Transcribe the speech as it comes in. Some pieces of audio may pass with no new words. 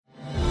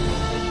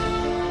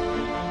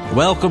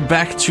Welcome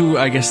back to,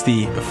 I guess,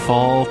 the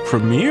fall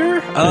premiere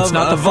of It's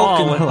not the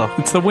Vulcan. fall. Hello.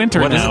 It's the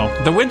winter What is now.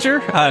 it? The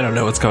winter? I don't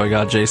know what's going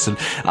on, Jason.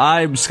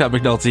 I'm Scott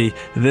McNulty.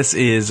 This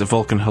is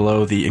Vulcan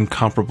Hello, the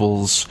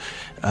Incomparables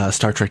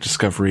Star Trek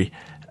Discovery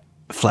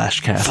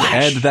Flashcast.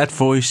 And that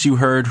voice you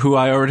heard, who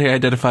I already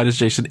identified as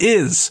Jason,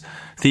 is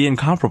the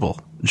incomparable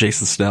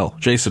Jason Snell.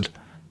 Jason,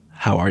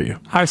 how are you?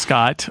 Hi,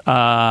 Scott.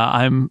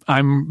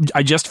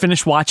 I just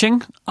finished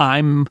watching.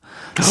 I'm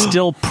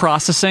still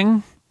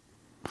processing.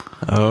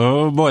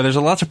 Oh boy, there's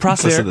a lot to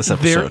process in this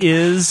episode. There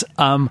is.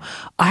 I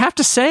have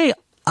to say,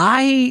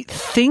 I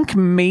think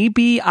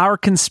maybe our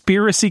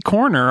conspiracy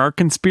corner, our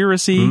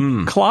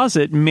conspiracy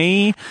closet,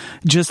 the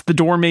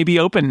door may be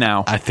open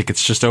now. I think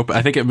it's just open.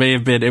 I think it may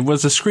have been. It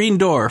was a screen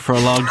door for a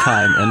long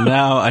time, and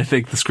now I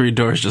think the screen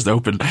door is just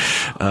open,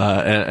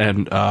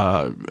 and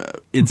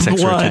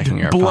insects are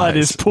attacking our blood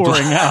pies. is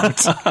pouring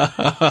out.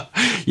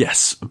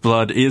 Yes,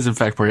 blood is in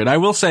fact pouring. And I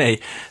will say,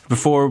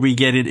 before we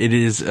get it, it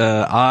is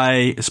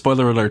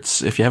spoiler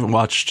alerts. If you haven't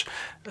watched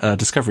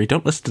Discovery,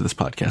 don't listen to this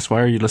podcast.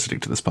 Why are you listening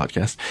to this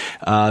podcast?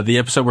 The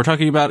episode we're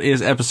talking about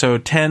is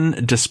episode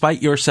 10,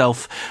 Despite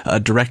Yourself,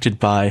 directed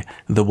by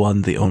the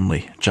one, the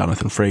only,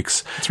 Jonathan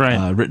Frakes. That's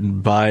right.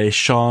 Written by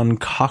Sean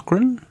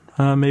Cochran.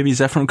 Maybe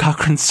Zefram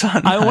Cochran's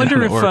son. I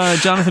wonder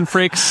if Jonathan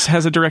Frakes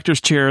has a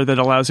director's chair that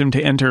allows him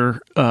to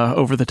enter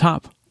over the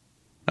top.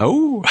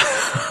 Oh,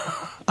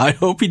 I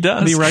hope he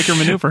does. The Riker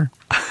maneuver.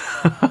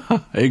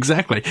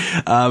 Exactly.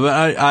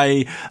 But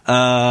I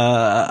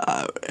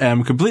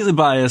am completely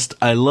biased.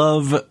 I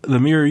love the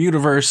Mirror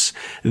Universe.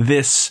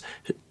 This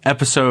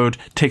episode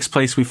takes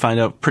place, we find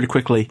out pretty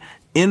quickly,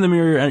 in the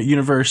Mirror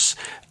Universe.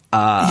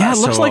 It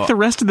looks like the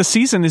rest of the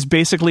season is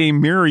basically a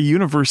Mirror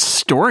Universe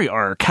story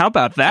arc. How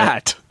about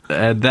that?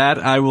 And that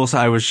I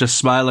was just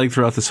smiling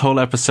throughout this whole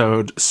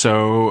episode.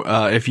 So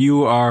if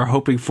you are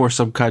hoping for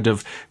some kind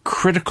of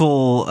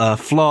critical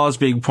flaws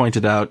being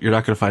pointed out, you're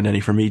not going to find any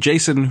from me,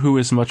 Jason, who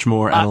is much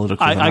more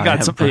analytical than I am.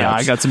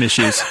 I got some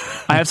issues.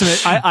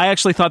 I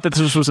actually thought that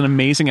this was an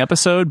amazing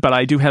episode, but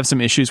I do have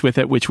some issues with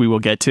it, which we will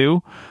get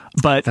to.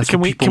 But That's can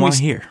what we people want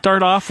to hear.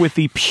 Start off with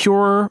the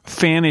pure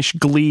fanish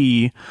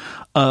glee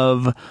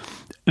of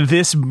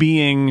this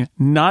being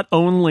not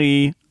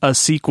only a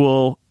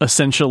sequel,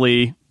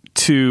 essentially,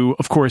 to,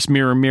 of course,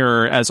 Mirror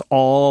Mirror, as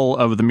all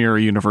of the Mirror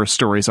Universe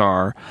stories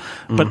are,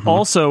 but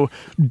also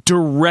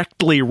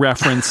directly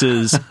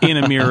references In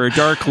a Mirror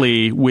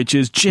Darkly, which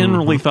is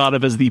generally thought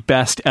of as the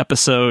best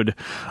episode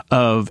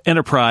of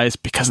Enterprise,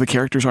 because the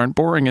characters aren't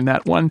boring in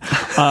that one,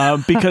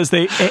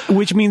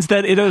 which means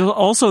that it is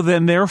also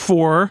then,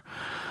 therefore,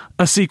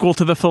 a sequel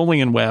to the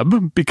Tholian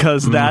Web,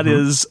 because that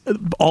is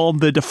all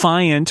the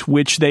Defiant,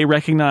 which they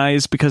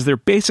recognize because they're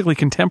basically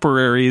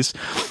contemporaries,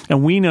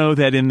 and we know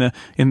that in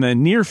the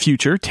near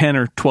future, 10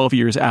 or 12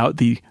 years out,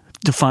 the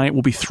Defiant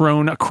will be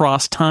thrown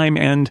across time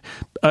and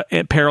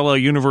parallel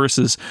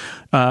universes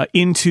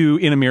into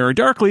In a Mirror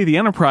Darkly, the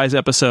Enterprise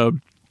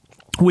episode,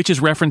 which is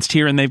referenced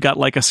here, and they've got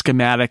like a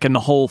schematic and the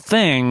whole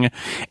thing.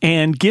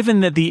 And given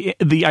that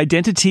the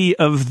identity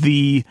of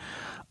the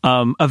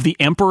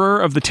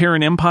Emperor of the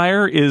Terran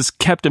Empire is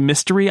kept a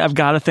mystery, I've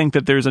got to think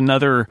that there's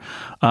another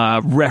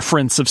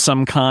reference of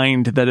some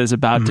kind that is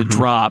about to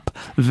drop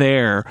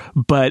there.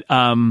 But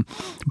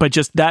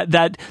just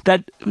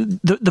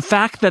the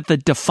fact that the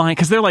Defiant,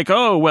 because they're like,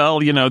 oh well,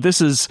 this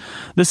is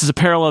a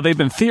parallel they've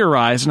been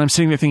theorized, and I'm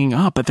sitting there thinking,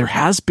 but there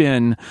has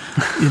been,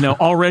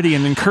 already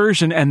an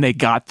incursion, and they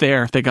got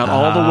there. They got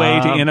all the way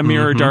to In a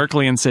Mirror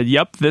Darkly and said,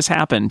 yep, this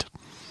happened.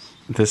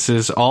 This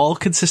is all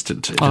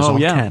consistent. It is all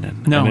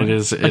canon. No, and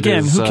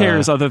who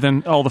cares other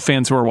than all the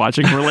fans who are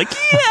watching who are like,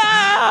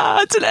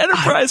 yeah, it's an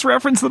Enterprise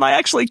reference that I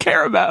actually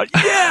care about.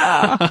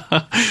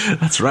 Yeah.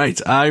 That's right.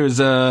 I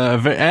was,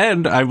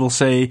 and I will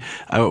say,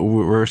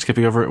 we're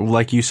skipping over,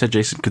 like you said,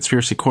 Jason,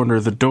 Conspiracy Corner,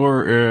 the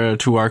door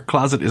to our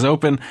closet is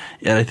open,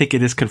 and I think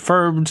it is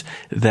confirmed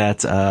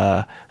that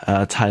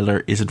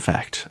Tyler is in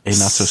fact a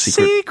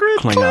not-so-secret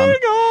Klingon.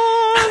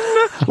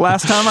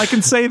 Last time I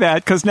can say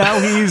that, because now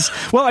he's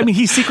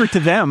secret to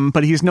them,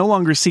 but he's no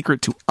longer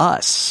secret to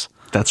us.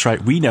 That's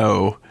right. We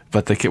know,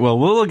 but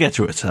we'll get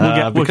to it.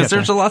 Because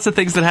there's lots of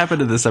things that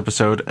happened in this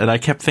episode, and I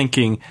kept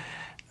thinking,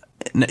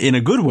 in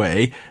a good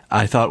way,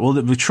 I thought,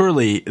 well,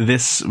 surely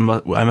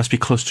I must be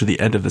close to the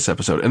end of this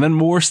episode. And then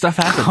more stuff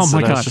happens. Oh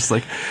my God. I was just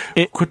like,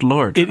 good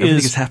Lord, everything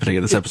is happening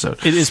in this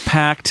episode. It is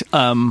packed.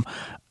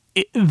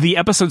 The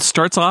episode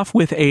starts off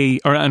with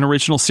an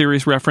original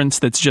series reference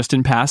that's just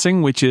in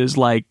passing, which is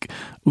like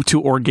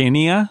to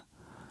Organia,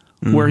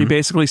 where he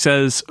basically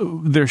says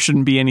there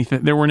shouldn't be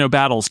anything. There were no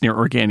battles near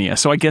Organia.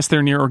 So I guess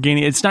they're near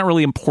Organia. It's not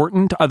really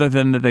important other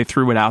than that they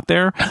threw it out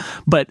there.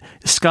 But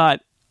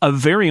Scott, a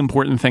very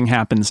important thing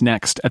happens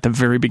next at the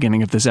very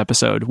beginning of this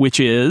episode, which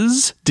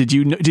is, did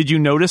you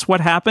notice what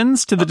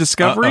happens to the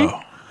Discovery?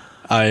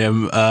 I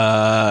am,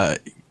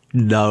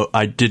 no,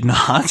 I did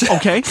not.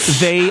 Okay.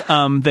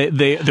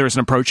 There's an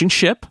approaching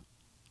ship.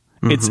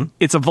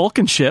 It's a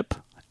Vulcan ship,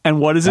 And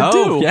what does it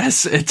do?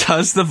 Yes, it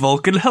does the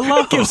Vulcan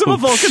hello. It gives them a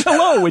Vulcan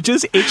hello, which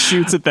is it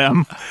shoots at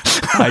them.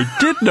 I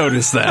did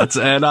notice that,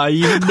 and I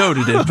even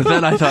noted it, but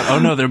then I thought, oh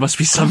no, there must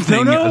be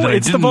something that I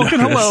it's the didn't Vulcan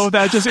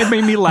notice. hello. It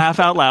made me laugh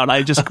out loud.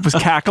 I just was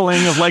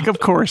cackling of like, of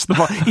course,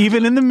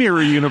 even in the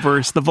mirror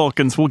universe, the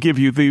Vulcans will give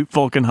you the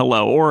Vulcan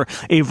hello, or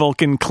a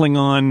Vulcan,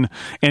 Klingon,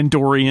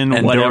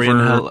 Andorian,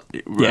 whatever.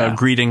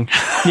 Greeting.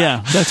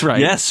 Yeah, that's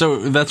right. Yes,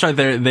 so that's right.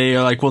 They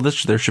are like, well,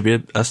 there should be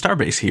a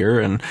starbase here,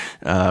 and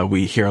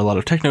we hear a lot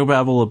of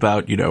technobabble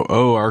about,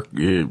 our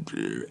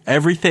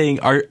everything.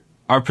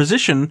 Our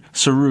position,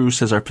 Saru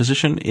says, our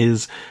position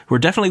is we're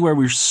definitely where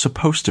we're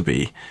supposed to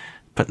be,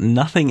 but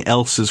nothing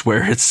else is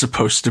where it's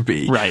supposed to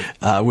be. Right.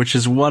 Which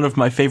is one of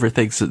my favorite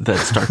things that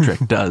Star Trek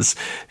does.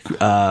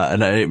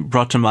 And I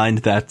brought to mind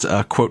that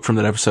quote from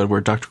that episode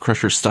where Dr.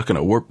 Crusher's stuck in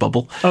a warp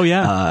bubble. Oh,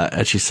 yeah.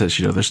 And she says,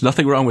 there's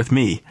nothing wrong with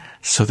me,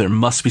 so there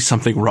must be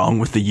something wrong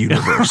with the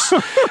universe.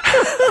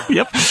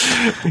 Yep.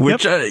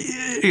 Which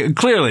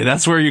clearly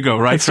that's where you go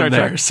right That's from Star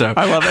there. Trek. So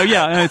I love it.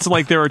 Yeah, and it's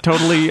like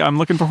I'm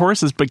looking for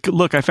horses, but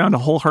look, I found a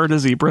whole herd of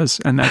zebras,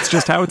 and that's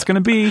just how it's going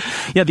to be.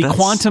 Yeah, the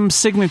quantum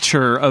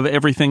signature of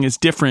everything is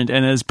different,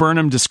 and as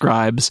Burnham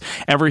describes,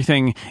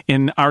 everything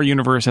in our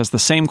universe has the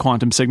same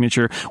quantum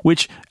signature,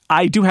 which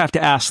I do have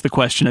to ask the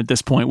question at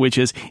this point, which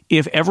is,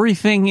 if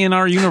everything in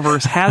our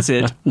universe has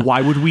it,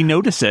 why would we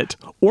notice it?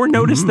 Or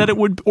notice that it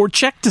would, or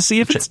check to see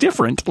if it's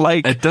different?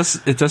 Like it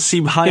does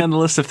seem high on the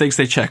list of things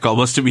they check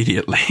almost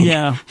immediately.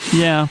 Yeah,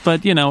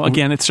 but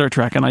again, it's Star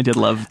Trek, and I did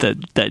love that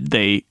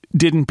they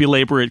didn't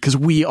belabor it, because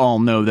we all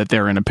know that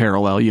they're in a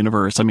parallel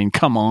universe. I mean,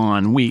 come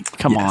on. We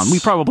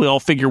probably all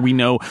figure we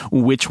know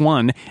which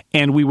one,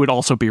 and we would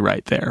also be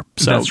right there.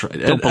 So that's right.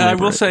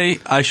 And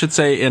I should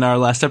say, in our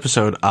last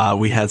episode,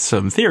 we had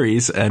some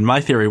theories, and my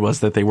theory was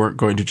that they weren't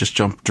going to just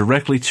jump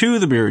directly to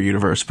the mirror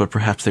universe, but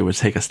perhaps they would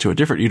take us to a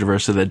different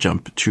universe and then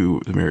jump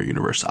to the mirror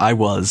universe. I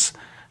was,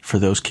 for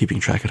those keeping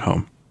track at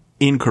home,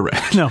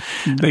 incorrect. No,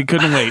 they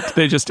couldn't wait.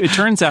 It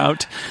turns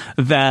out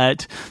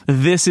that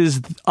this is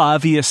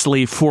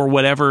obviously, for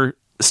whatever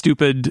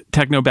stupid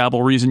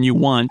technobabble reason you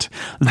want,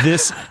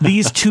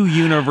 these two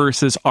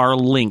universes are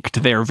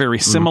linked. They're very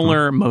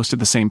similar. Mm-hmm. Most of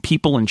the same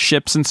people and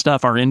ships and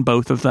stuff are in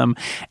both of them,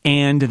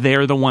 and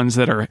they're the ones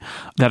that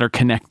are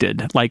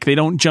connected. Like, they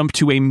don't jump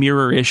to a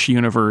mirror-ish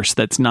universe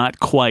that's not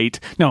quite.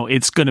 No,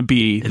 it's going to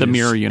be the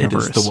mirror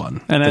universe. It is the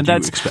one, and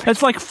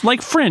that's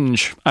like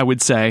Fringe, I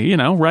would say.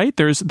 Right?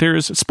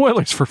 There's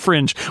spoilers for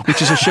Fringe,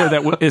 which is a show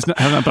that has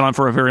not been on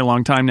for a very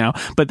long time now.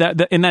 But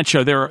that in that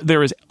show,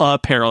 there is a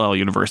parallel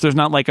universe. There's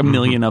not like a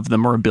million of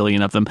them or a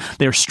billion of them.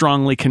 They're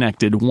strongly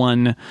connected,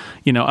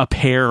 a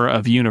pair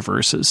of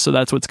universes. So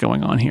that's what's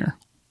going on here.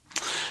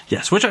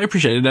 Yes, which I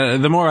appreciated.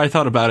 The more I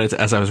thought about it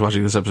as I was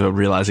watching this episode,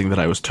 realizing that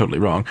I was totally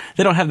wrong.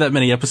 They don't have that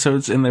many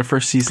episodes in their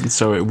first season,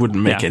 so it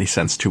wouldn't make any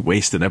sense to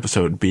waste an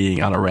episode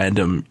being on a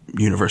random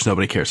universe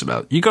nobody cares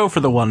about. You go for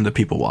the one that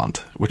people want,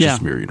 which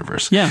is Mirror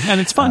Universe. Yeah, and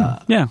it's fun.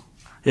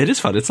 It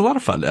is fun. It's a lot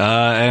of fun.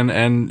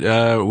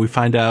 And we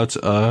find out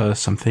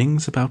some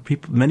things about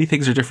people. Many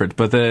things are different,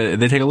 but they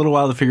take a little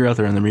while to figure out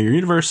they're in the mirror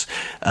universe.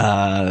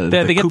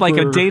 They get like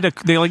a data.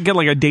 They get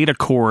like a data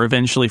core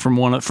eventually from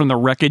the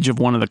wreckage of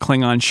one of the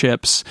Klingon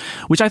ships,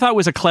 which I thought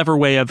was a clever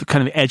way of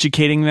kind of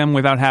educating them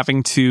without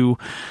having to,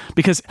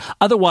 because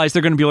otherwise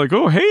they're going to be like,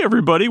 oh, hey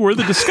everybody, we're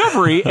the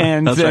Discovery,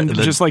 and then right,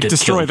 just like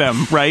destroy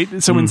them,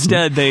 right? So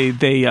instead they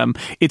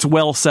it's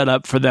well set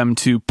up for them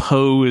to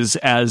pose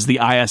as the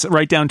IS,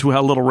 right down to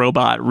a little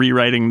robot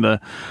rewriting the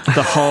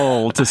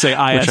hull to say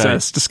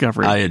ISS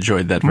Discovery. I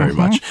enjoyed that very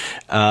much.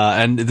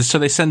 And so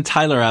they send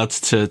Tyler out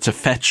to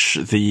fetch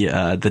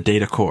the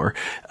data core,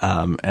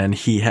 and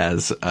he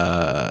has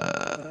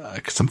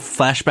some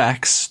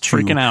flashbacks to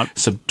freaking out,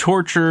 some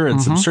torture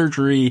and some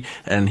surgery,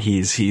 and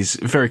he's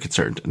very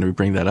concerned, and we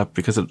bring that up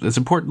because it's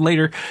important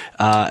later.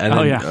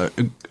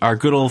 Our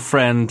good old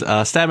friend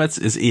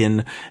Stamets is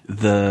in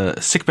the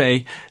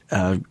sickbay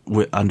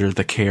under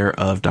the care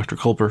of Dr.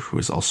 Culber, who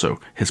is also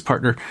his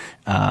partner.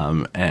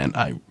 And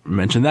I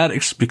mentioned that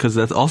because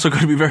that's also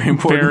going to be very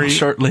important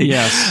shortly.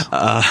 Yes.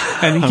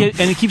 And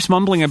he keeps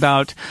mumbling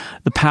about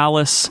the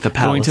palace,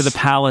 going to the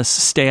palace,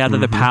 stay out of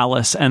the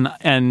palace.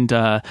 And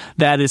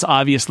that is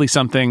obviously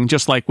something,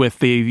 just like with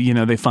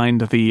they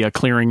find the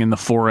clearing in the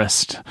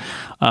forest.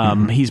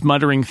 He's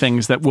muttering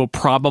things that will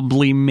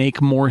probably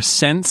make more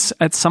sense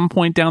at some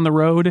point down the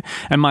road.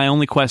 And my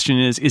only question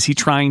is he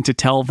trying to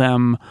tell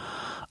them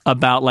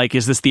about, like,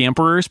 is this the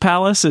Emperor's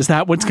palace? Is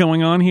that what's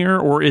going on here?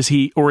 Or is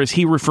he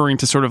referring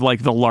to sort of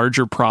like the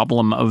larger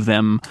problem of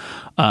them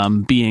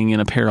being in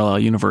a parallel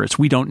universe?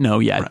 We don't know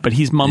yet, right. But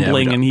he's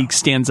mumbling and he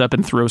stands up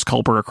and throws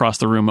Culper across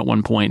the room at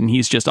one point, and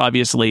he's just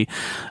obviously,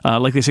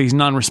 like they say, he's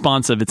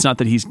non-responsive. It's not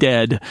that he's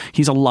dead.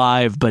 He's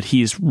alive, but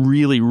he's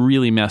really,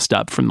 really messed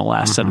up from the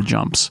last set of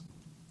jumps.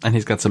 and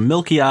he's got some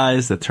milky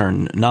eyes that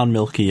turn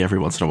non-milky every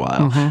once in a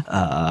while.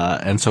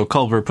 And so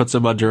Culber puts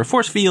him under a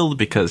force field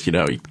because,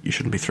 you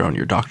shouldn't be throwing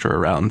your doctor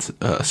around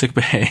sick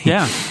bay.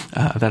 Yeah.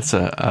 That's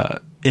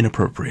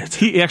inappropriate.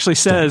 He actually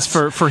says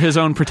for his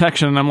own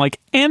protection, and I'm like,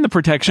 and the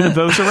protection of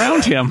those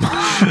around him.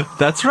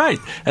 That's right.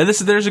 And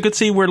there's a good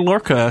scene where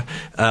Lorca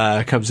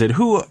comes in,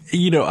 who,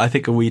 I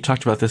think we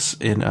talked about this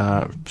in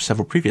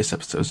several previous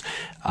episodes.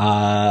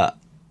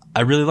 I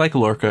really like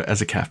Lorca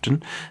as a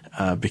captain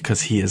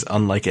because he is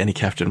unlike any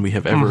captain we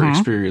have ever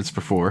experienced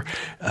before.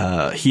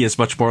 He is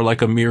much more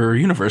like a mirror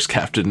universe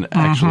captain,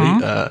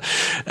 actually.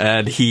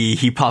 And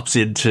he pops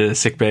into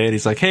sickbay and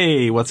he's like,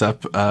 "Hey, what's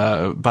up?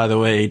 By the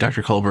way,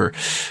 Dr. Culber,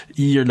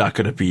 you're not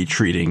going to be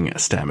treating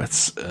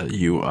Stamets.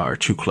 You are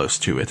too close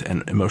to it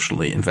and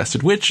emotionally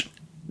invested," which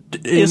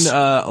in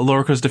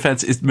Lorca's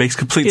defense, it makes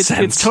complete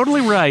sense. It's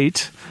totally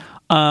right.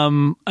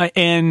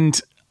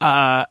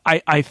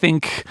 I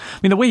think,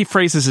 the way he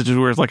phrases it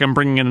is like, I'm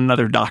bringing in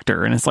another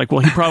doctor. And it's like,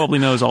 well, he probably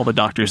knows all the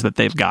doctors that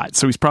they've got.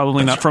 So he's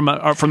probably not from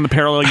the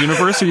parallel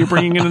universe. Are you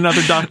bringing in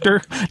another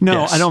doctor?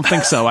 No, yes. I don't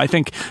think so. I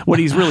think what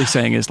he's really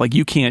saying is like,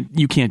 you can't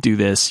do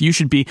this. You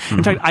should be,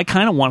 in fact, I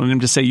kind of wanted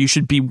him to say you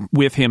should be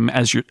with him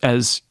as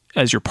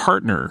your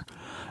partner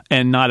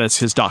and not as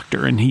his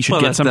doctor. And he should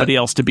get somebody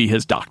else to be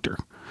his doctor.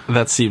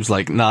 That seems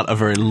like not a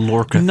very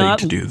Lorca thing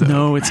to do, though.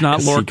 No, it's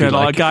not Lorca at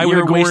all. A guy with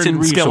a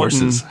Gordon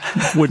skeleton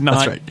would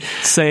not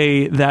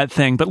say that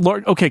thing. But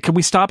okay, can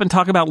we stop and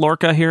talk about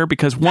Lorca here?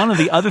 Because one of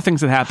the other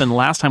things that happened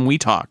last time we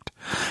talked,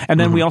 and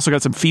then we also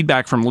got some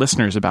feedback from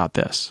listeners about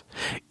this,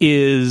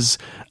 is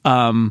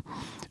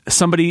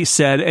somebody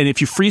said, and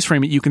if you freeze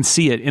frame it, you can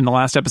see it in the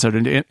last episode,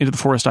 Into the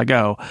Forest I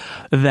Go,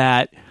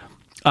 that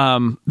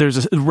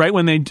right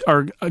when they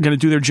are going to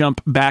do their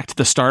jump back to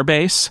the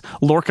starbase,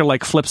 Lorca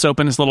flips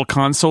open his little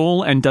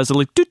console and does a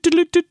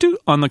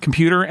on the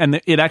computer,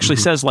 and it actually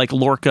says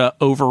Lorca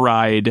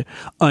override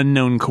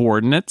unknown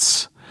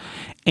coordinates.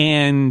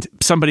 And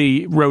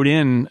somebody wrote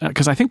in,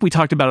 because I think we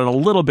talked about it a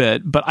little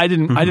bit, but I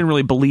didn't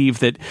really believe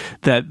that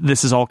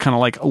this is all kind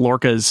of like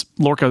Lorca's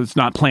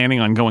not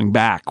planning on going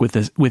back with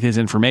his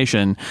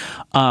information.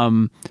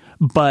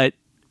 But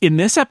in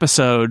this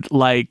episode,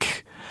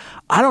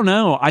 I don't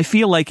know. I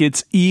feel like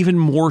it's even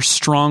more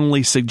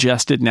strongly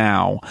suggested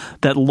now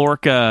that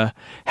Lorca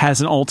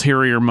has an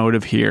ulterior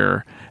motive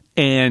here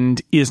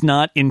and is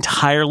not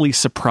entirely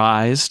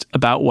surprised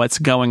about what's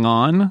going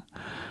on.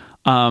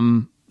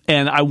 And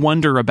I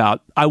wonder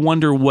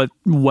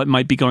what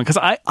might be going, because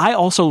I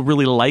also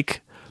really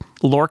like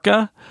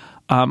Lorca.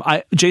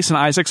 Jason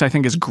Isaacs, I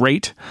think, is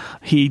great.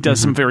 He does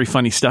some very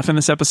funny stuff in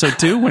this episode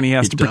too, when he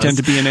has to pretend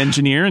to be an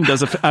engineer and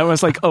I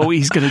was like, oh,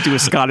 he's going to do a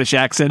Scottish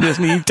accent,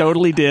 isn't he? He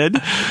totally did.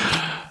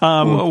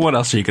 What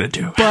else are you going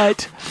to do?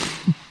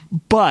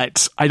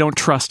 But I don't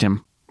trust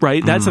him.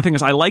 Right? That's the thing,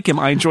 is I like him.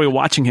 I enjoy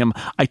watching him.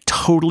 I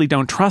totally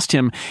don't trust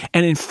him.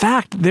 And in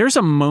fact, there's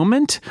a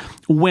moment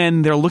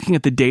when they're looking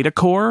at the data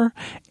core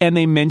and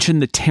they mention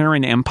the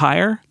Terran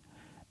Empire,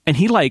 and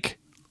he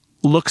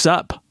looks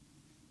up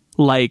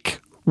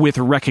with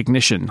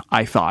recognition,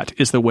 I thought,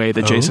 is the way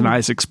that Jason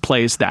Isaacs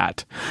plays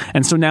that.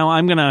 And so now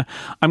I'm gonna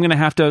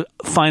have to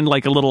find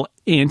a little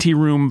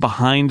anteroom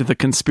behind the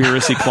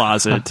conspiracy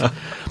closet,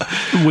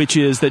 which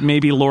is that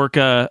maybe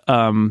Lorca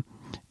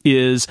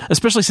is,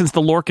 especially since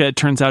the Lorca, it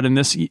turns out in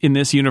this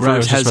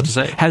universe,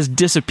 has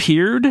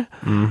disappeared.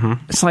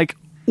 It's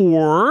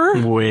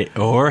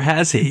or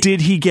has he?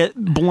 Did he get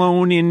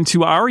blown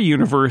into our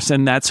universe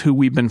and that's who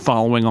we've been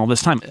following all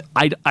this time?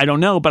 I don't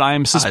know, but I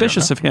am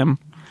suspicious of him.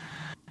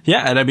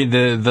 Yeah, and I mean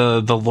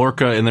the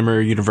Lorca in the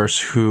Mirror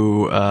Universe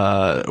who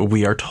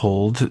we are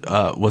told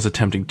was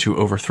attempting to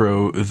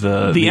overthrow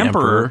the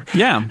Emperor.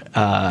 Yeah.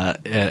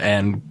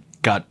 And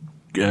got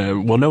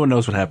well, no one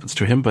knows what happens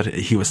to him, but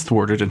he was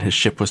thwarted and his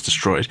ship was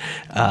destroyed.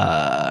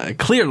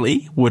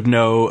 Clearly would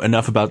know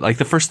enough about,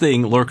 the first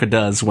thing Lorca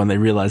does when they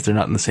realize they're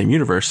not in the same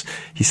universe,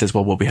 he says,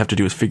 well, what we have to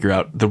do is figure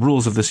out the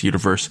rules of this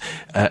universe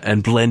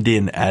and blend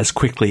in as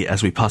quickly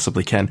as we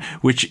possibly can,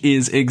 which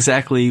is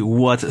exactly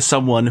what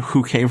someone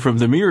who came from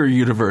the Mirror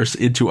Universe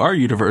into our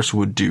universe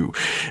would do.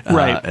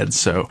 Right. And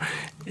so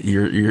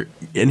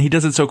and he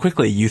does it so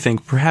quickly. You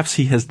think perhaps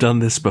he has done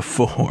this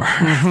before.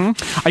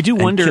 I do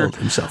wonder. Killed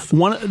himself.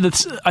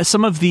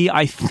 Some of the,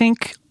 I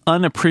think,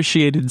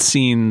 unappreciated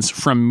scenes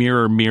from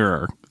Mirror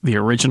Mirror, the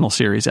original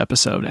series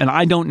episode, and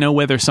I don't know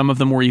whether some of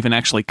them were even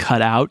actually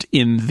cut out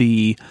in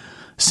the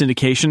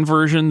syndication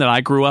version that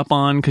I grew up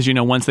on, because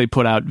once they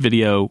put out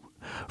video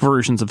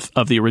versions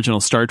of the original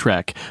Star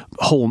Trek,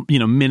 whole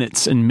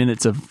minutes and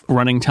minutes of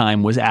running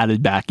time was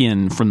added back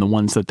in from the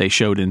ones that they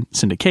showed in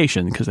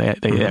syndication, because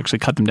they actually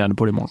cut them down to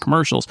put in more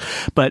commercials.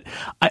 But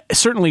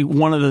certainly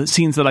one of the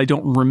scenes that I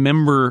don't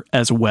remember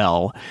as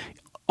well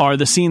are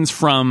the scenes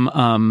from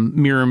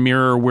Mirror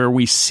Mirror where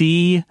we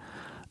see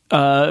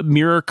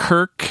Mirror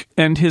Kirk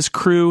and his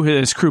crew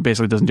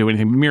basically doesn't do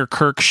anything. Mirror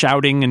Kirk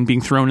shouting and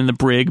being thrown in the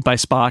brig by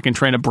Spock and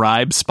trying to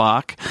bribe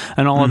Spock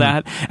and all of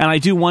that. And I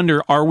do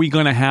wonder, are we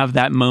going to have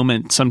that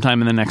moment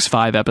sometime in the next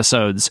 5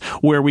 episodes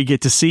where we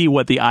get to see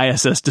what the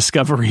ISS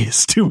Discovery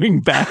is doing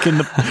back in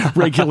the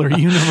regular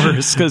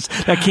universe? Because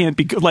that can't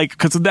be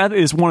because that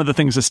is one of the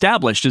things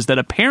established, is that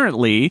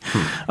apparently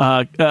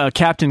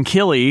Captain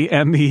Killy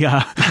and the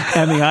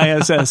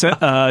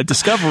ISS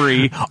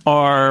Discovery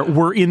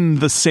were in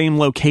the same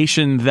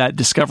location that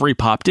Discovery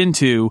popped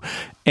into,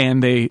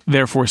 and they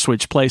therefore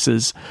switch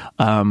places.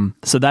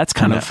 So that's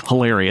kind of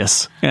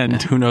hilarious.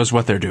 And who knows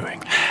what they're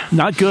doing?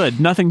 Not good.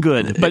 Nothing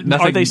good. But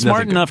are they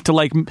smart enough to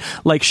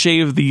like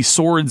shave the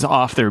swords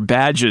off their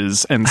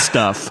badges and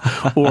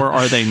stuff, or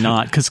are they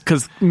not?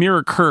 Because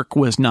Mirror Kirk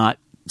was not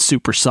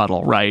super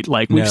subtle, right?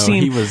 Like we've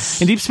seen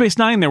in Deep Space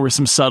Nine, there were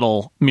some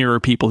subtle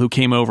Mirror people who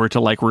came over to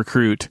like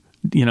recruit.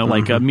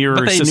 Like a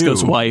Mirror,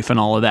 Sisko's wife and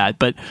all of that.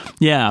 But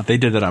yeah, they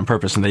did it on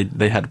purpose, and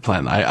they had a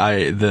plan.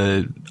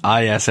 The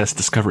ISS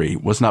Discovery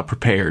was not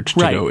prepared to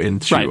go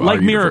into our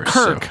like Mirror universe,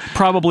 Kirk.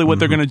 Probably what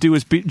they're going to do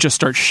is just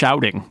start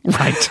shouting.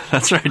 Right,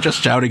 that's right.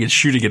 Just shouting and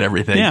shooting at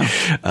everything. Yeah,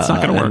 it's not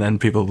going to work. And then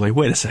people will be like,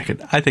 "Wait a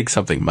second, I think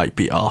something might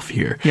be off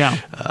here." Yeah,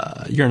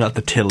 you're not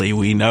the Tilly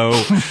we know.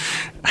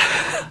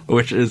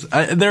 Which is,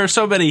 there are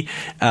so many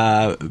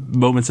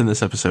moments in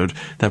this episode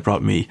that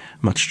brought me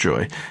much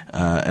joy.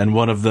 And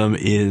one of them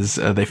is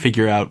they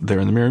figure out they're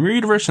in the Mirror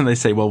universe, and they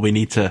say, well, we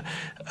need to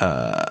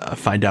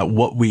find out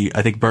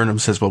I think Burnham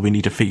says, well, we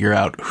need to figure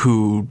out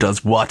who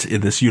does what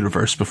in this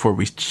universe before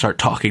we start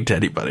talking to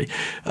anybody,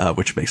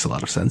 which makes a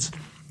lot of sense.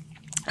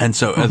 And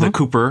so the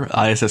Cooper,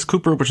 ISS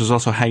Cooper, which is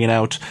also hanging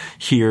out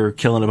here,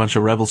 killing a bunch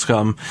of rebel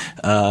scum,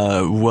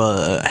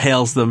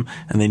 hails them,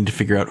 and they need to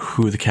figure out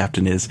who the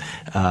captain is.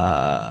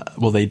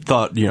 Well, they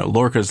thought,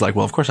 Lorca's like,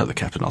 well, of course I'm the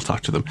captain, I'll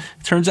talk to them.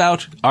 It turns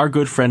out our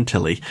good friend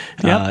Tilly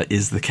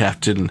is the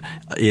captain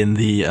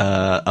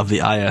of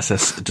the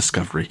ISS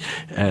Discovery.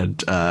 And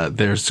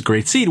there's a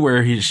great scene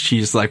where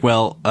she's like,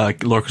 well,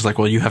 Lorca's like,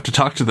 well, you have to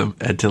talk to them.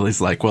 And Tilly's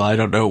like, well, I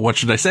don't know, what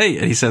should I say?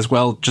 And he says,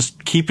 well,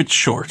 just keep it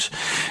short.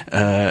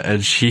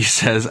 And she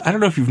says, I don't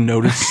know if you've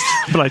noticed,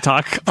 but I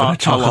talk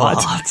a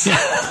lot.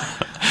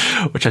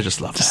 Which I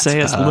just love. To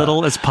say as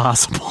little as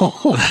possible.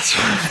 That's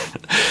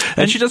right.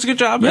 And she does a good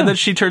job. And then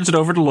she turns it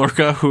over to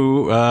Lorca,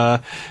 who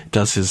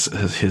does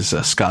his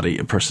Scotty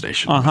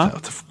impersonation,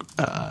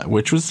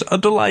 which was a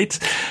delight.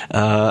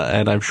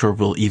 And I'm sure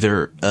will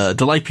either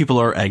delight people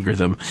or anger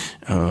them,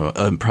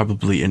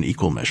 probably in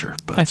equal measure.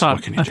 But I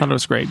thought it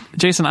was great.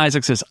 Jason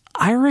Isaacs is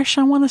Irish,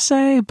 I want to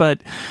say,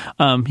 but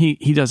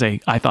he does a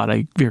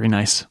very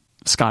nice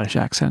Scottish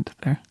accent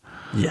there.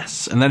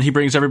 Yes. And then he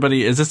brings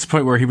everybody, is this the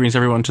point where he brings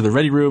everyone to the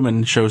ready room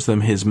and shows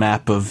them his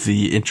map of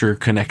the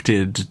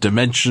interconnected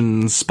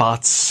dimension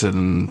spots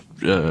and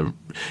it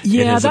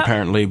is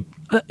apparently...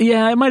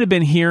 it might have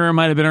been here, it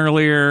might have been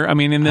earlier. I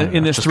mean, in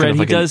this thread, kind of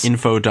like he does an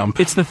info dump.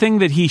 It's the thing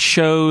that he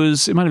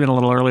shows. It might have been a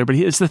little earlier, but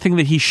it's the thing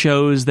that he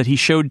shows that he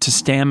showed to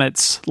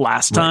Stamets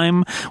last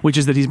time, which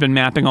is that he's been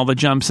mapping all the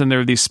jumps, and there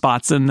are these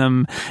spots in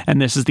them.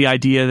 And this is the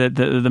idea that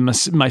the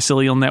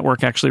mycelial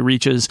network actually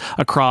reaches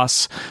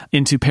across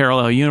into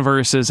parallel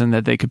universes, and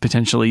that they could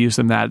potentially use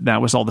them.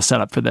 That was all the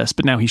setup for this.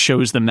 But now he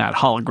shows them that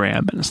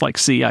hologram, and it's like,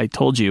 see, I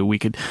told you we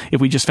could,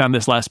 if we just found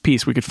this last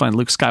piece, we could find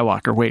Luke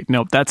Skywalker. Wait,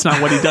 nope, that's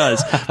not what he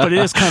does. But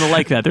it is kind of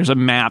like that. There's a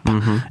map,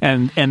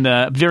 and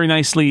very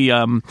nicely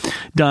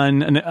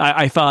done. And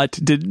I thought,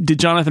 did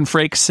Jonathan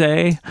Frakes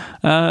say,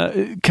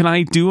 can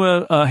I do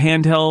a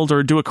handheld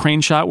or do a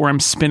crane shot where I'm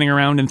spinning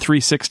around in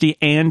 360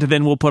 and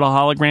then we'll put a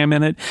hologram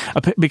in it?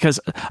 Because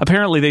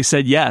apparently they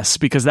said yes,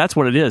 because that's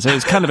what it is.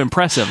 It's kind of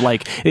impressive.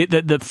 Like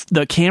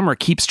the camera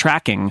keeps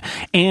tracking,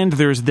 and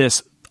there's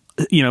this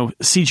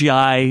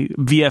CGI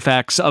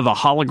VFX of a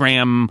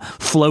hologram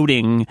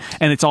floating,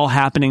 and it's all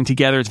happening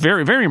together. It's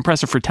very, very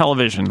impressive for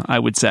television, I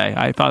would say.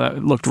 I thought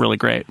it looked really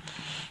great.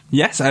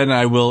 Yes, and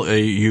I will,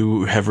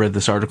 you have read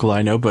this article,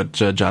 I know, but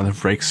Jonathan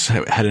Frakes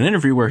had an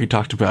interview where he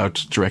talked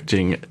about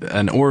directing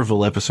an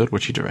Orville episode,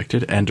 which he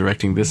directed, and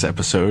directing this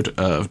episode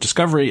of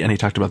Discovery, and he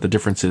talked about the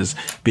differences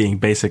being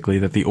basically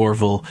that the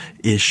Orville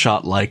is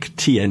shot like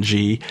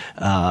TNG,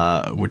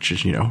 which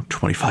is,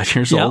 25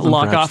 years old.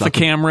 Lock off the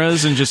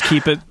cameras and just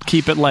keep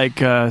it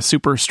like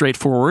super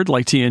straightforward,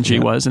 like TNG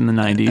was in the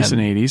 90s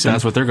and 80s.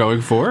 That's what they're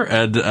going for,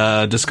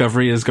 and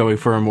Discovery is going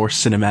for a more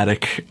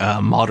cinematic,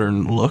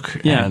 modern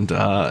look, and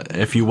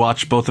if you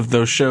watch both of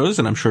those shows,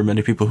 and I'm sure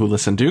many people who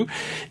listen do,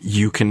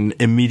 you can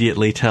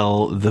immediately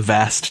tell the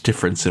vast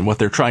difference in what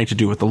they're trying to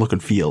do with the look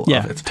and feel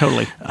of it.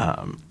 Totally.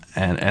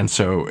 And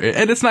so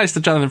it's nice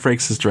that Jonathan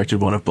Frakes has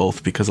directed one of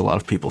both, because a lot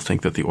of people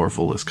think that the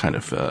Orville is kind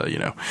of a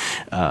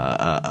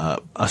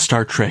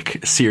Star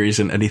Trek series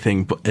in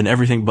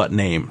everything but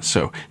name.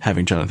 So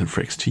having Jonathan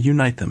Frakes to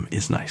unite them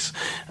is nice.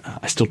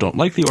 I still don't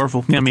like the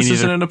Orville. Yeah, this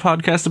isn't in a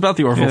podcast about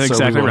the Orville,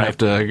 so we won't have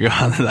to go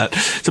on to that.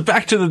 So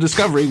back to the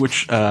Discovery,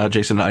 which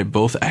Jason and I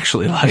both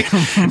actually like.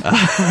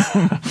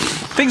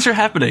 Things are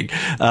happening,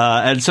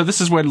 and so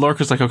this is when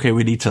Lorca's like, okay,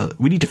 we need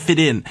to fit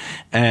in,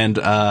 and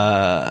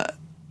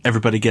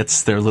everybody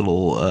gets their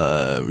little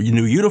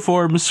new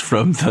uniforms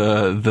from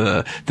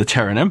the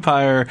Terran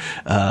Empire.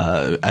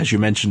 As you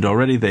mentioned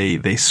already,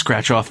 they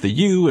scratch off the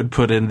U and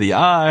put in the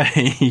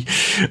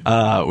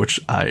I, which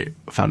I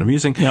found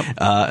amusing,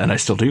 and I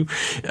still do.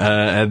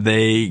 And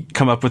they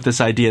come up with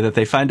this idea that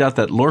they find out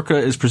that Lorca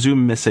is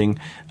presumed missing,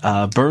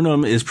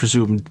 Burnham is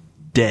presumed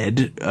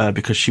dead,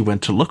 because she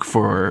went to look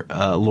for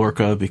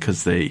Lorca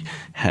because they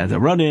had a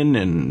run-in,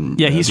 and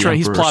he's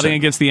plotting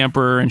against the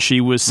Emperor, and she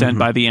was sent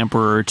by the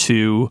Emperor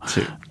to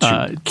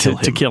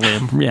kill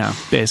him. Yeah,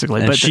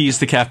 basically. And she's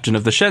the captain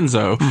of the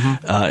Shenzhou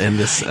in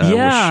this.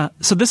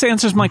 So this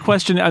answers my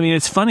question. I mean,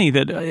 it's funny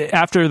that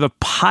after the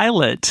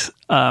pilot,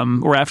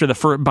 or after the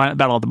first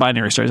Battle of the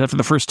Binary Stars, after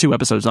the first 2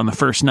 episodes on the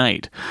first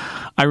night,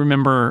 I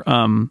remember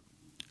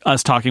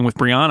us talking with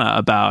Brianna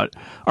about,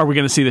 are we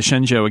going to see the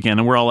Shenzhou again?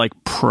 And we're all like,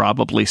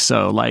 probably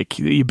so. Like,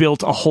 you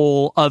built a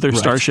whole other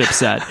starship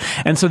set.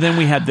 And so then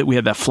we had that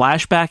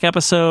flashback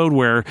episode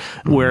where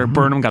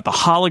Burnham got the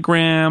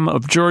hologram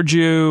of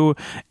Georgiou,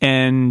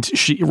 and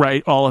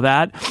all of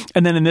that.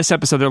 And then in this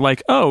episode, they're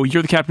like, oh,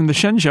 you're the captain of the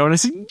Shenzhou. And I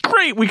said,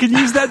 great, we could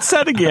use that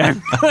set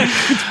again.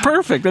 It's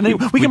perfect. And then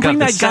we can bring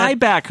that guy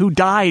back who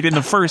died in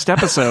the first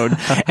episode.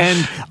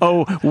 And,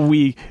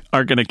 we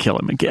are going to kill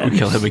him again. We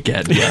kill him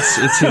again,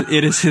 yes.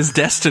 It is his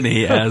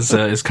destiny, as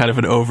is kind of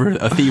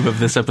a theme of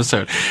this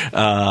episode,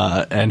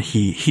 and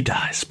he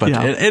dies. But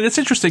and it's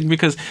interesting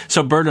because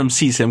Burnham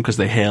sees him because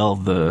they hail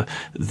the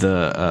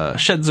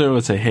Shenzhou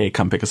and say, "Hey,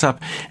 come pick us up,"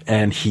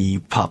 and he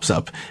pops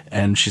up,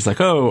 and she's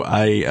like, "Oh,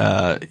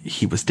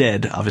 he was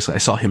dead. Obviously, I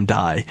saw him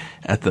die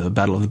at the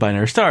Battle of the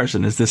Binary Stars,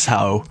 and is this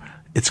how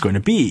it's going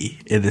to be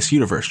in this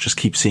universe? Just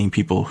keep seeing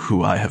people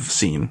who I have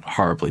seen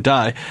horribly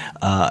die?"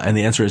 And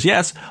the answer is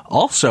yes.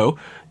 Also,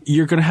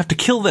 you're going to have to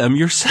kill them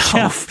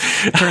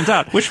yourself. Yeah, turns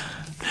out. Which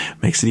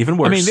makes it even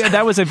worse. I mean,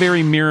 that was a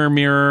very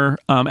mirror.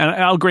 And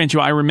I'll grant you,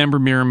 I remember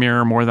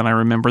Mirror more than I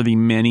remember the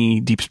many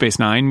Deep Space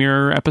Nine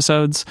Mirror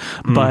episodes.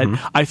 But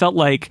I felt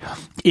like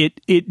it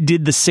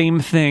did the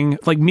same thing.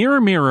 Like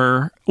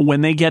Mirror,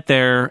 when they get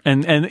there,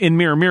 and in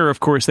Mirror,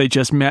 of course, they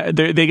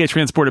get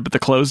transported, but the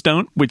clothes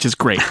don't, which is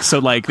great. So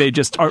like they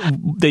just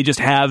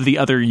have the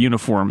other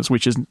uniforms,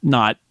 which is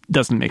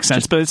doesn't make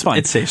sense, but it's fine.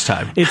 It saves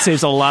time. It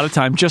saves a lot of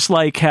time, just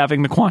like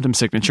having the quantum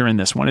signature in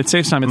this one. It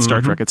saves time in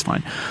Star Trek. It's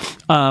fine.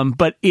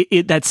 But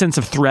that sense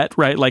of threat,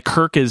 right? Like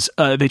Kirk is,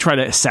 they try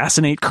to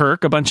assassinate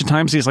Kirk a bunch of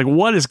times. He's like,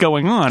 what is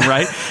going on,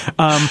 right?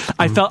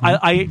 I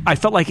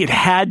felt like it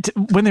had to,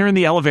 when they're in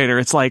the elevator,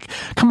 it's like,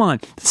 come on,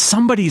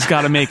 somebody's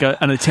got to make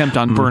an attempt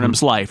on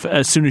Burnham's life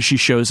as soon as she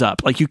shows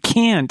up. Like, you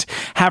can't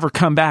have her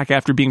come back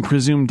after being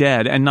presumed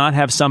dead and not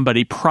have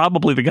somebody,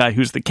 probably the guy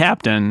who's the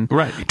captain,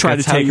 try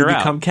to take her out.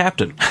 Become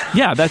captain.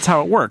 Yeah, that's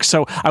how it works.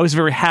 So I was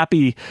very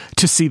happy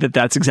to see that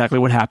that's exactly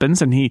what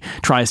happens, and he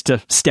tries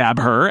to stab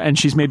her, and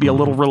she's maybe a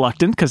little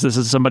reluctant because this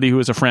is somebody who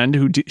is a friend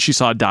who she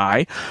saw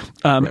die.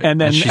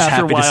 And then she's after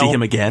happy a while, to see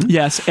him again.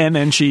 Yes, and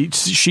then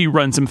she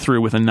runs him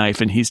through with a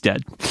knife, and he's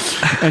dead.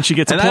 And she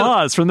gets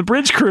applause from the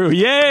bridge crew.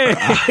 Yay!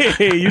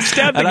 You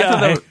stabbed the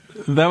guy.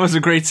 That was a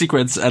great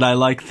sequence, and I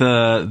like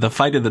the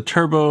fight in the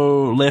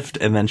turbo lift,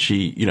 and then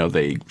she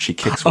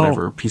kicks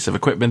whatever piece of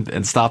equipment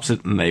and stops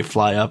it, and they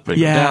fly up and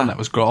go down. That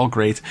was all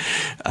great.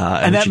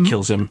 And then she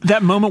kills him.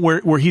 That moment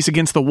where he's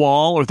against the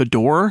wall or the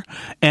door,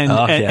 and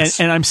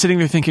I'm sitting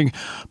there thinking,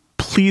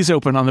 please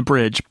open on the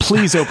bridge.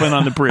 Please open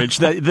on the bridge.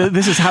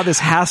 This is how this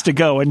has to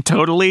go. And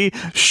totally,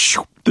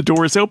 the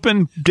doors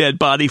open, dead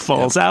body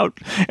falls out.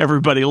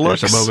 Everybody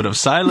looks. There's a moment of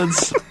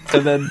silence,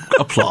 and then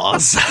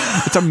applause.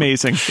 It's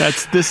amazing.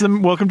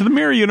 Welcome to the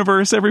Mirror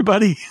Universe,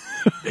 everybody.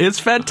 It's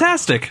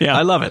fantastic. Yeah.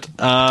 I love it.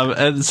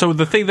 And so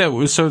the thing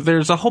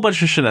there's a whole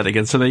bunch of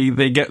shenanigans. So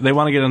they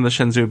want to get on the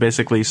Shenzhou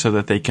basically so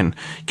that they can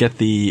get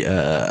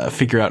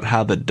figure out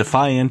how the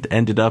Defiant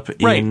ended up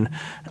in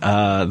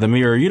the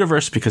Mirror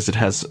Universe, because it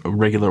has a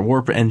regular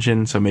warp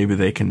engine. So maybe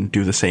they can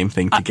do the same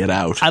thing to get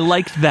out. I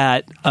like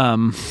that.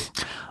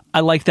 I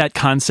like that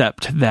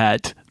concept,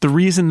 that the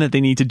reason that they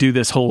need to do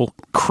this whole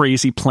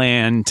crazy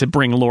plan to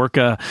bring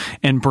Lorca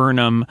and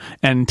Burnham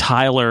and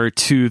Tyler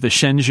to the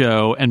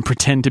Shenzhou and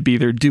pretend to be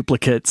their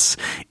duplicates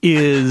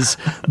is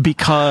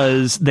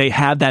because they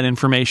had that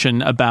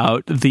information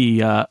about the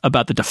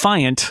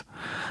Defiant,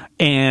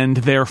 and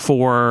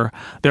therefore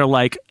they're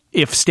like,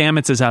 if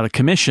Stamets is out of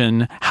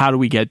commission, how do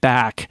we get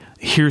back?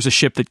 Here's a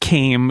ship that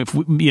came. If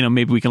we,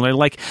 maybe we can learn.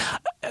 Like,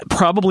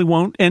 probably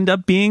won't end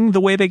up being the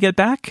way they get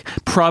back.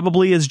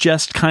 Probably is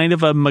just kind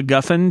of a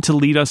MacGuffin to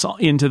lead us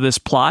into this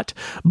plot.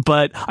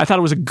 But I thought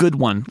it was a good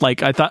one.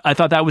 Like, I thought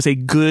that was a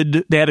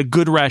good. They had a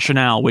good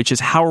rationale, which is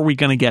how are we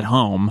going to get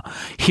home?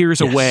 Here's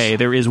a way.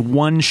 There is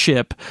one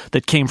ship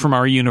that came from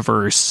our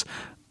universe.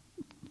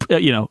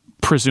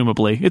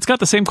 Presumably, it's got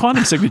the same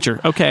quantum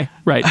signature. Okay,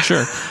 right,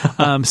 sure.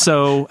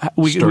 So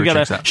we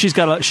gotta. She's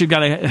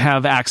gotta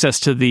have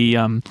access to the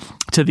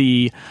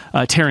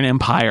Terran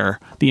Empire,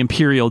 the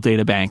Imperial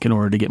data bank, in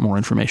order to get more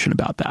information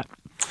about that.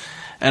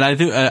 And I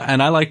do,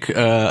 and I like,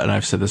 and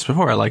I've said this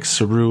before, I like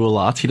Saru a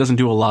lot. He doesn't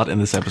do a lot in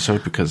this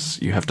episode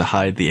because you have to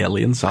hide the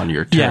aliens on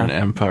your Terran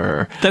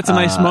Empire. That's a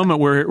nice moment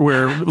where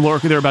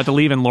Lorca, they're about to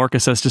leave, and Lorca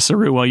says to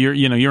Saru, "Well,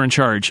 you're in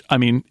charge. I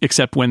mean,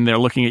 except when they're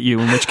looking at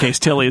you, in which case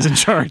Tilly is in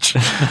charge."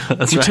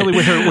 That's right. Tilly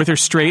with her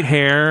straight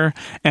hair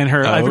and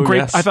her. I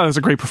thought it was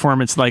a great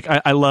performance. Like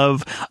I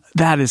love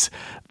that is.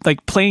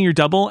 Like playing your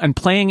double and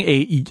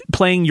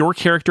playing your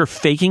character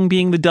faking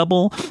being the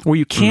double, where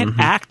you can't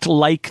act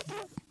like.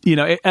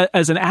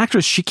 As an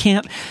actress, she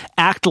can't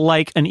act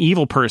like an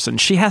evil person.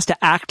 She has to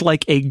act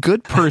like a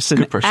good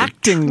person.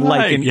 Acting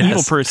like an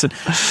evil person.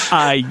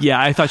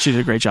 I thought she did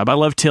a great job. I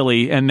love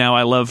Tilly, and now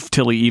I love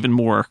Tilly even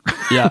more.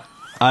 Yeah.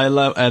 I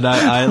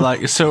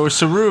like so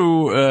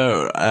Saru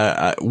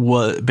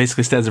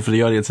basically stands in for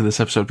the audience in this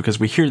episode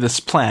because we hear this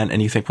plan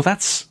and you think, well,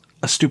 that's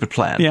a stupid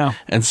plan. Yeah.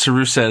 And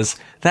Saru says,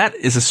 that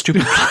is a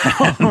stupid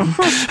plan.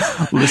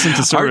 Listen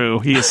to Saru.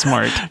 He is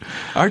smart.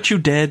 Aren't you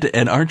dead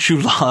and aren't you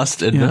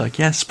lost? And they're like,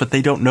 yes, but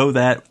they don't know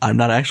that. I'm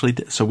not actually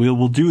dead. So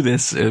we'll do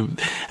this. And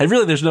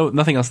really, there's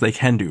nothing else they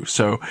can do.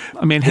 So,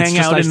 I mean, hang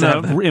out in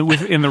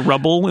the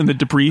rubble, in the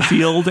debris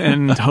field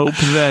and hope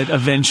that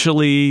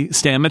eventually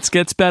Stamets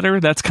gets better.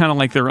 That's kind of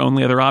like their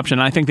only other option.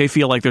 I think they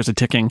feel like there's a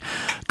ticking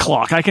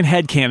clock. I can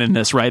headcanon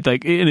this, right?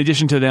 Like, in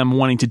addition to them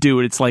wanting to do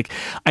it, it's like,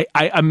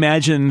 I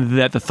imagine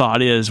that the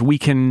thought is we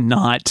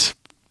cannot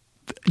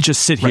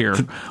just sit here.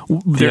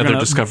 The other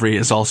Discovery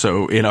is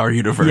also in our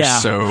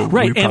universe, so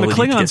right. And the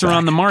Klingons are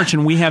on the march,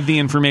 and we have the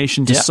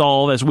information to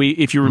solve.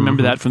 If you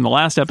remember that from the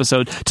last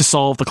episode, to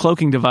solve the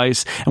cloaking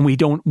device, and we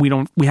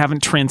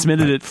haven't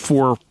transmitted it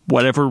for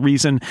whatever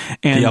reason,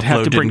 and the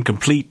have to didn't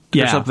complete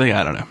or something.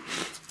 I don't know.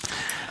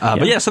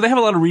 But so they have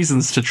a lot of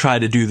reasons to try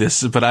to do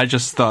this, but I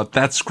just thought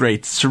that's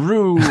great.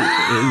 Saru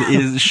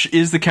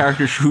is the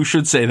character who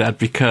should say that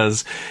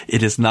because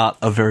it is not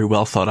a very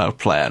well thought out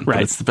plan, but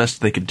it's the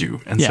best they could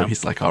do. And so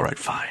he's like, all right,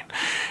 fine.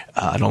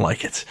 I don't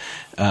like it.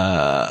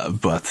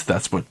 But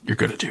that's what you're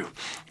going to do.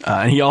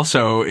 And he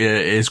also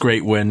is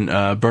great when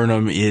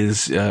Burnham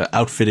is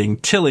outfitting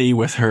Tilly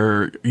with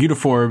her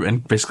uniform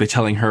and basically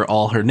telling her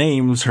all her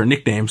names, her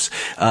nicknames.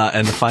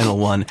 And the final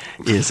one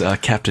is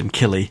Captain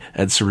Killy.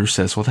 And Saru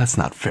says, well, that's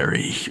not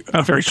very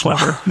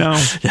clever. No.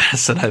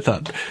 Yes, and I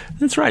thought,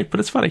 that's right, but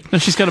it's funny. No,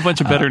 she's got a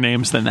bunch of better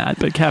names than that,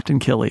 but Captain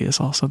Killy is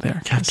also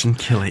there. Captain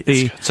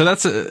Killy. So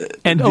that's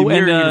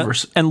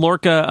universe. And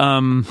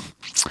Lorca,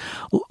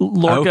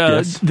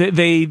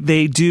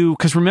 they do,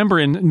 because remember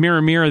in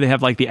Mirror they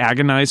have like the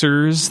agonizers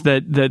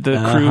that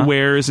the crew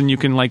wears, and you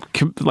can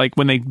like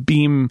when they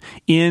beam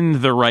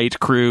in the right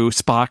crew,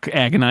 Spock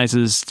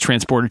agonizes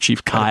Transporter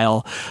Chief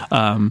Kyle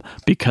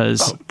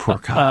because poor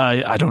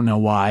Kyle. I don't know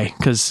why,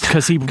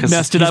 because he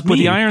messed it up with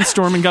the Iron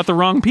Storm and got the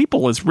wrong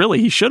people.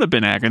 He should have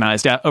been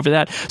agonized over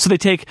that. So they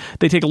take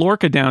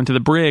Lorca down to the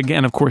brig,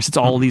 and of course it's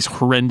all these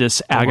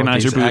horrendous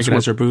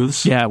agonizer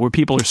booths. Yeah, where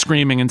people are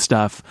screaming and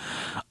stuff.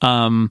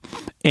 And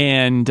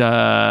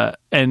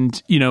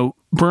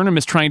Burnham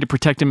is trying to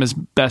protect him as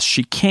best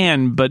she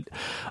can, but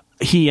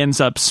he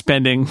ends up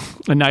spending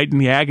a night in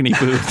the agony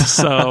booth.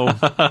 So,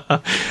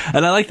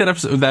 and I like that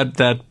episode,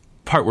 that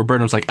part where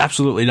Burnham's like,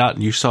 absolutely not.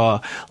 And you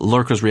saw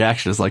Lorca's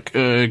reaction is like,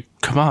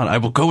 come on, I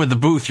will go in the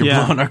booth. You're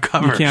blowing our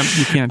cover.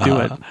 You can't do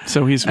it.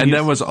 So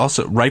that was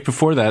also right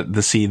before that,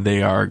 the scene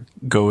they are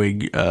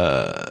going,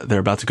 they're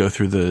about to go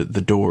through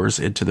the doors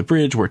into the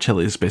bridge where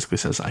Tilly basically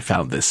says, I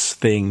found this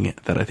thing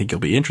that I think you'll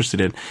be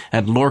interested in.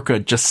 And Lorca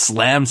just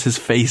slams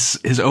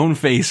his own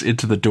face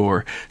into the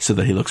door so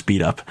that he looks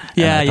beat up.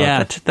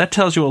 That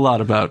tells you a lot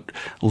about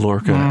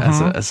Lorca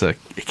as a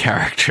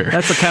character.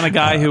 That's the kind of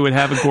guy who would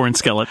have a Gorn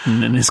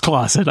skeleton in his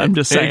closet. I'm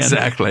just saying.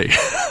 Exactly.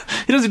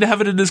 He doesn't even have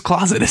it in his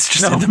closet. It's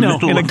just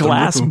in a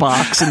glass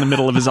box in the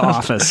middle of his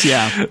office.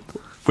 Yeah.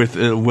 With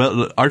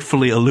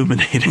artfully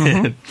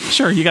illuminated.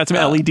 Sure, you got some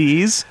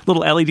LEDs,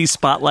 little LED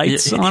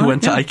spotlights. He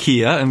went to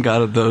IKEA and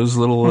got those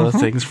little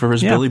things for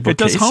his Billy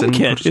bookcase. It does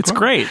HomeKit. It's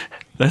great.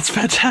 That's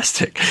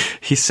fantastic.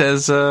 He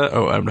says,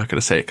 I'm not going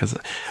to say it because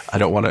I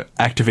don't want to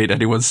activate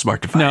anyone's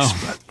smart device.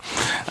 No.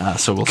 But,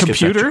 so we'll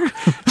Computer?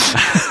 skip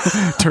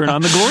that. Turn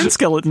on the Gorn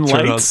skeleton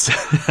lights.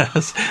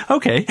 Yes.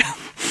 Okay.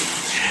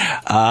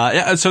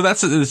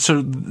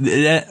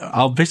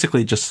 I'll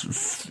basically just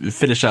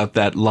finish out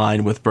that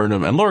line with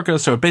Burnham and Lorca.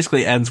 So it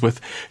basically ends with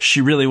she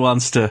really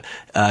wants to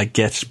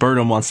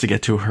Burnham wants to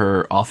get to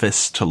her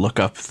office to look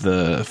up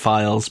the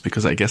files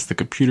because I guess the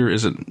computer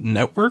isn't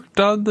networked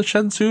on the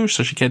Shenzhou,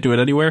 so she can't do it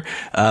anywhere.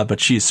 But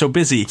she's so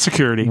busy.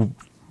 Security.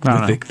 I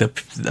don't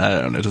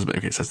know. It doesn't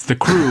make any sense. The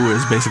crew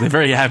is basically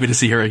very happy to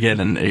see her again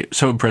and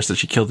so impressed that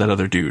she killed that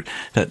other dude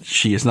that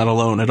she is not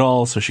alone at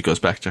all. So she goes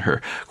back to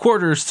her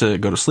quarters to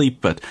go to sleep.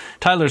 But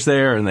Tyler's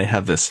there and they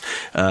have this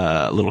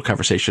little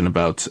conversation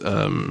about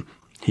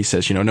he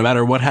says, no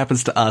matter what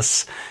happens to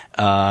us,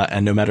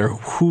 and no matter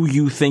who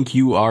you think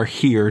you are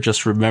here,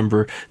 just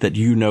remember that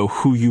you know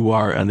who you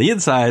are on the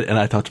inside. And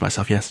I thought to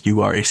myself, yes, you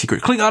are a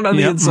secret Klingon on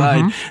the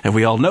inside, and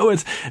we all know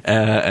it.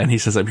 And he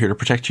says, I'm here to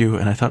protect you.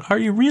 And I thought, are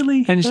you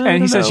really? And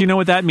he says, you know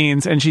what that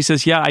means? And she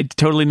says, yeah, I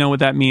totally know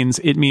what that means.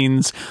 It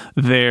means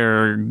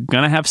they're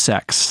gonna have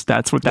sex.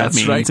 That's what that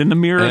means. Right. In the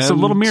mirror, it's a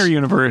little mirror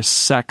universe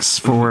sex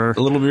for a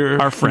little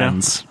mirror our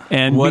friends.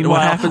 And what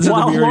happens in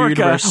the mirror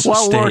universe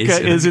while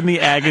Lorca is in the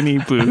agony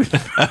booth.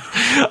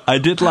 I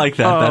did like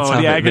that. That's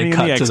how the agony and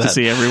the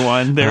ecstasy,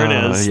 everyone. There it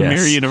is. Yes.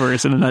 Mirror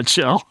universe in a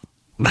nutshell.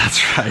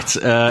 That's right.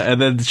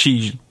 And then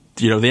she,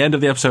 the end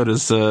of the episode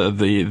is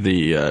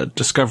the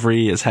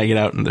Discovery is hanging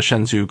out and the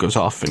Shenzhou goes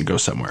off and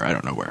goes somewhere. I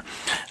don't know where.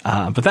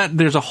 But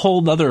there's a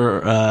whole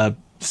other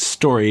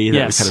story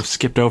that we kind of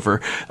skipped over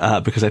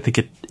because I think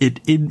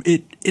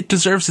it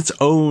deserves its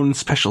own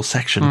special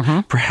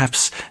section,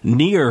 perhaps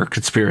near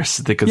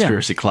the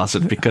conspiracy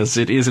closet, because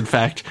it is in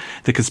fact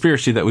the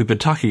conspiracy that we've been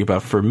talking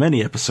about for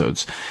many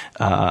episodes.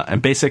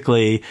 And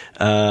basically,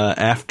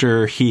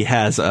 after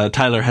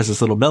Tyler has this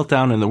little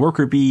meltdown in the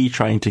worker bee,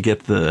 trying to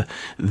get the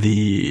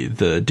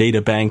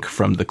data bank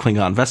from the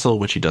Klingon vessel,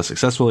 which he does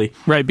successfully,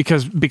 right?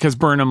 Because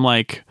Burnham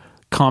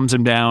calms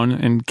him down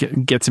and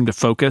gets him to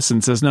focus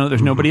and says, no,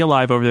 there's nobody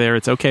alive over there.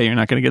 It's okay. You're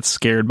not going to get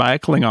scared by a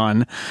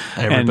Klingon.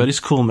 Everybody's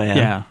cool, man.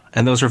 Yeah.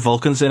 And those are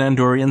Vulcans and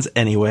Andorians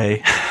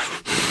anyway.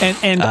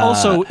 And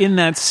also in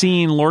that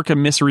scene, Lorca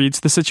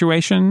misreads the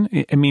situation.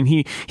 I mean,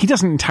 he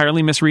doesn't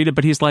entirely misread it,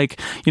 but he's like,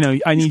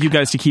 I need you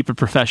guys to keep it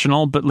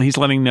professional, but he's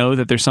letting know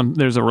that there's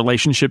a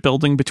relationship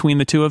building between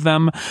the two of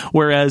them.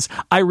 Whereas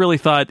I really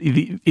thought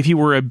if he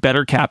were a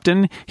better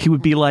captain, he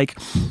would be like,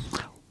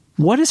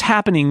 what is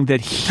happening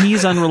that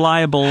he's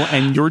unreliable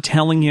and you're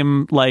telling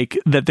him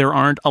that there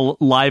aren't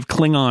live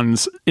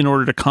Klingons in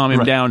order to calm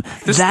him down?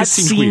 That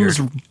seems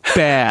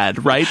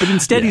bad, right? But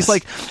instead he's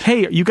like,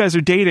 hey, you guys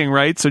are dating,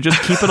 right? So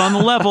just keep it on the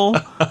level.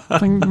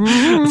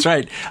 That's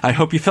right. I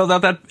hope you filled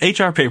out that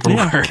HR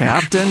paperwork. Yeah,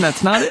 Captain,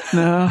 that's not it.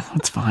 No,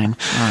 it's fine.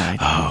 All right.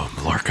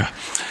 Oh, Lorca.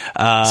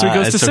 So he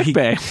goes to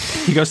sickbay.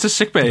 He goes to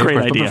sickbay. Great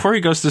idea. But before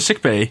he goes to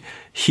sickbay,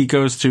 he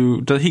goes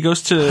to the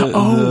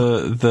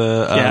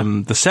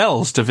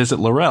cells to visit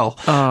Laurel.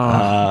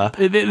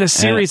 The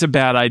series of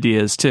bad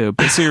ideas too.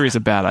 The series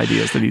of bad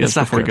ideas that he does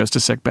before he goes to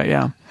sickbay.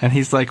 Yeah. And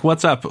he's like,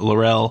 "What's up,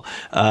 Laurel?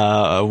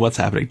 What's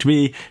happening to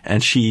me?"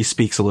 And she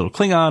speaks a little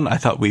Klingon. I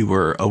thought we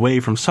were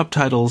away from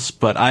subtitles,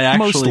 but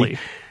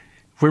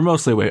we're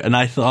mostly away. And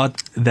I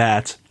thought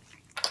that.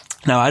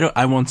 Now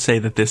I won't say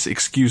that this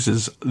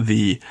excuses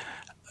the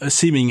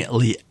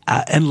seemingly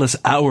endless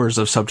hours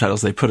of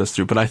subtitles they put us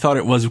through, but I thought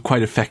it was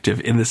quite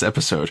effective in this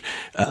episode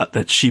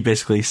that she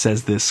basically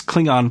says this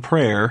Klingon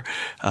prayer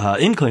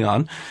in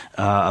Klingon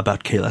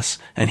about Kalis,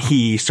 and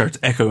he starts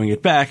echoing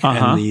it back,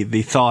 and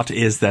the thought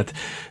is that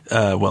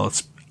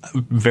it's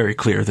very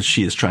clear that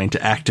she is trying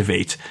to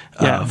activate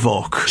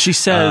Volk. She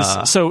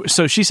says, so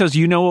she says,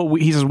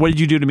 he says, what did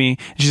you do to me?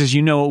 And she says,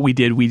 you know what we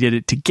did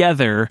it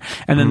together.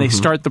 And then they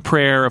start the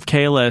prayer of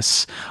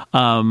Kalis,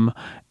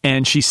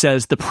 and she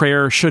says the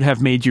prayer should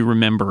have made you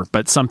remember,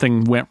 but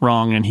something went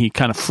wrong and he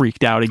kind of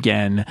freaked out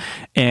again.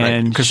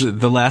 And because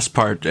the last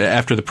part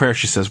after the prayer,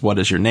 she says, what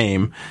is your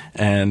name?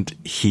 And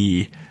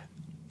he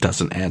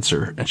doesn't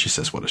answer, and she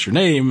says, what is your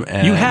name?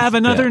 And you have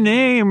another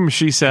name,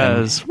 she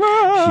says.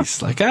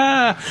 He's like,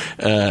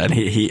 and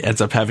he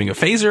ends up having a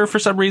phaser for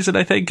some reason,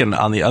 I think, and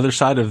on the other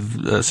side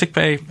of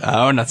sickbay,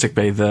 or not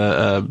sickbay,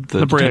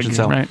 the brig,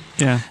 cell. Right?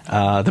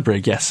 Yeah. The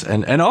brig, yes.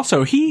 And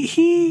also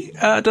he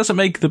doesn't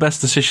make the best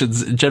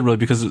decisions generally,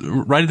 because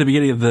right at the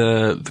beginning of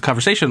the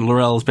conversation,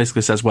 Laurel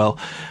basically says, well,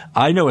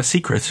 I know a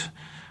secret,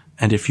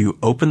 and if you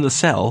open the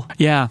cell,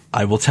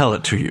 I will tell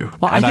it to you.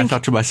 Well, I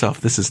thought to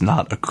myself, this is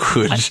not a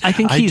good I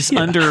think he's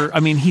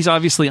he's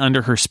obviously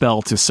under her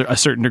spell to a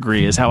certain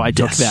degree, is how I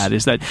took that,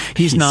 is that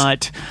he's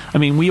not,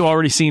 we've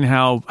already seen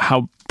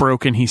how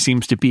broken he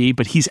seems to be,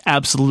 but he's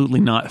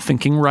absolutely not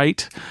thinking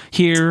right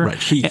here. Right.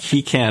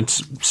 He can't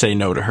say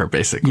no to her,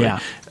 basically. Yeah.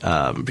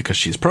 Because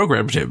she's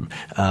programmed him.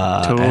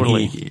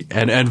 Totally.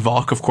 And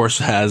Volk, of course,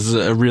 has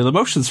real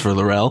emotions for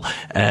Laurel,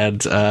 and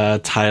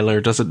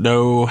Tyler doesn't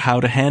know how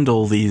to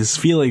handle these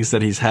feelings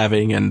that he's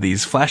having and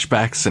these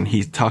flashbacks, and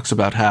he talks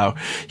about how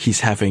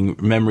he's having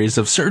memories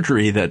of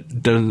surgery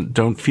that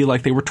don't feel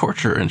like they were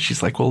torture, and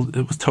she's like, well,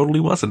 it totally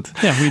wasn't.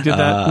 Yeah, we did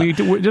that. We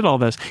did all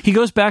this. He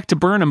goes back to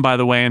Burnham, by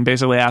the way, and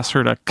basically asks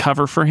her to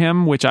cover for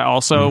him, which I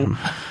also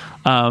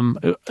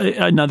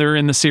another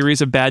in the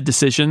series of bad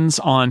decisions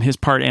on his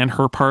part and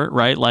her part,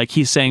 right? Like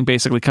he's saying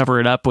basically cover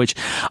it up, which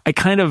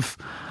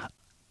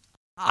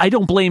I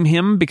don't blame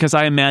him, because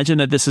I imagine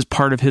that this is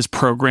part of his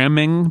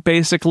programming,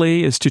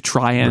 basically, is to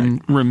try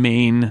and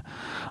remain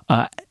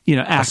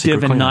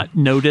active and not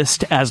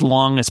noticed as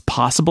long as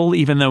possible,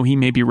 even though he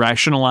may be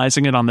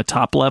rationalizing it on the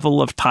top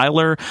level of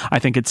Tyler. I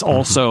think it's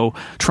also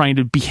trying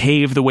to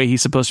behave the way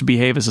he's supposed to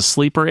behave as a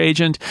sleeper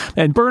agent.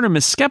 And Burnham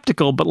is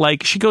skeptical, but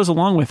like she goes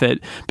along with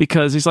it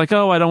because he's like,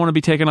 oh, I don't want to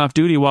be taken off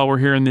duty while we're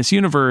here in this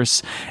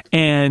universe.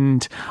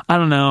 And I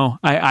don't know.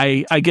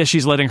 I guess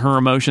she's letting her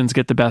emotions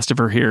get the best of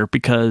her here,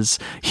 because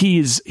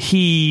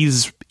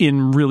he's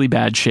in really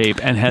bad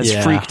shape and has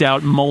freaked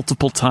out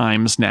multiple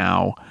times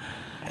now.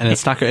 And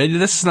it's not good.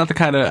 This is not the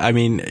kind of, I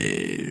mean,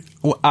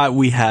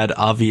 we had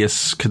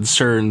obvious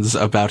concerns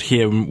about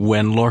him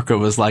when Lorca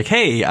was like,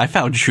 hey, I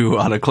found you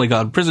on a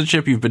Klingon prison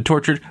ship. You've been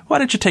tortured. Why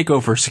don't you take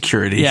over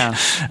security?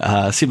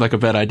 Yeah. Seemed like a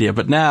bad idea.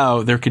 But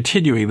now they're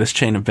continuing this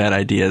chain of bad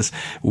ideas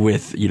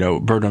with,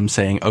 Burnham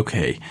saying,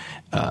 okay,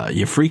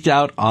 you freaked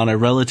out on a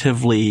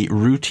relatively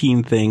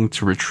routine thing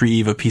to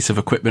retrieve a piece of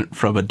equipment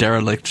from a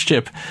derelict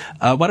ship.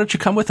 Why don't you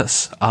come with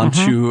us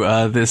onto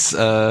this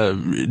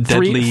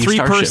deadly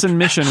three-person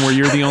mission where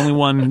you're the only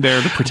one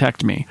there to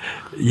protect me?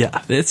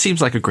 Yeah, it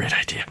seems like a great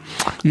idea.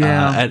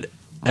 Yeah.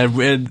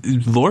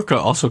 And Lorca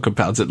also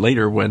compounds it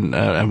later when,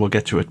 and we'll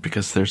get to it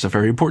because there's a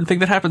very important thing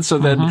that happens. So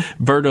then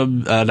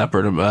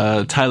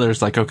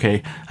Tyler's like,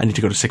 okay, I need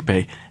to go to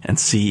sickbay and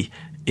see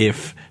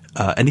if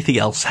anything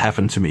else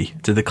happened to me.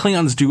 Did the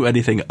Klingons do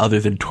anything other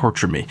than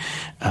torture me?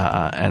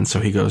 And so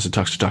he goes and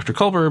talks to Dr.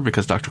 Culber,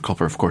 because Dr.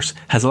 Culber, of course,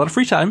 has a lot of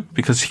free time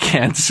because he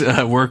can't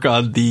work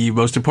on the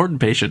most important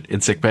patient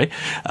in sickbay.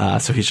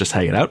 So he's just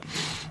hanging out.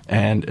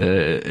 And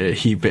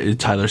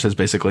Tyler says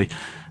basically,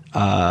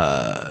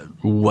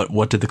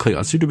 what did the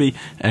Klingons do to me?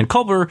 And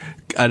Culber,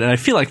 and I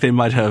feel like they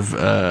might have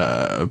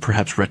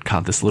perhaps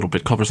retconned this a little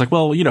bit. Culber's like,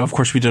 well, of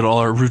course we did all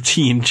our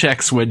routine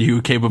checks when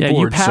you came aboard. Yeah,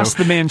 you passed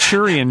the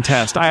Manchurian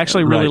test. I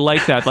actually really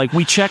like that. Like,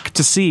 we check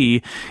to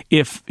see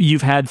if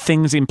you've had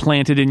things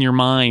implanted in your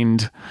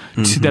mind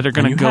that are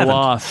going to go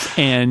off,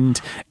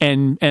 and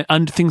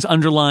things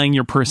underlying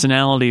your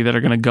personality that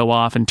are going to go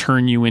off and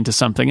turn you into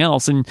something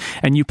else.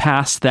 And you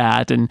passed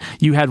that, and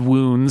you had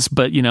wounds,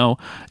 but but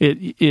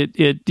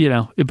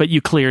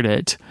you cleared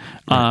it.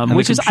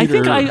 Which is, I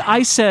think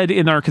I said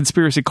in our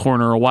conspiracy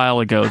corner a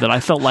while ago that I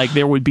felt like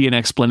there would be an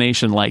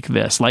explanation like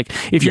this. Like,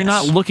 if you're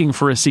not looking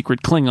for a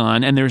secret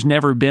Klingon, and there's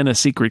never been a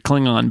secret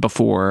Klingon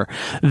before,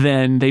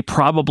 then the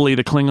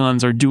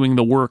Klingons are doing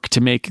the work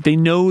to they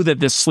know that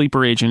this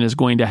sleeper agent is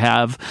going to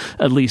have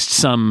at least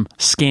some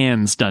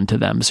scans done to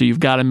them. So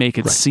you've got to make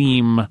it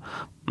seem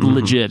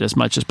legit as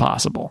much as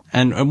possible.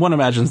 And one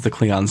imagines the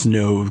Klingons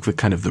know the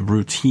kind of the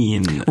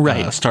routine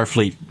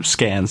Starfleet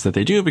scans that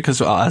they do,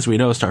 because as we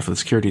know, Starfleet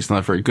security is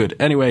not very good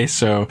anyway,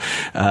 so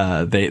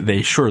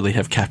they surely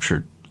have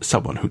captured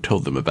someone who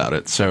told them about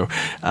it. So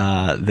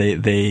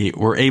they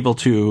were able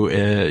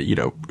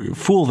to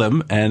fool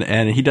them,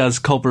 and he does.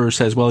 Culber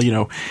says, well,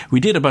 we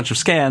did a bunch of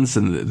scans,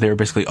 and they're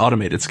basically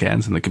automated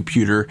scans, and the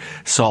computer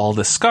saw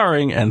this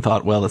scarring and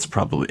thought, well,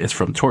 it's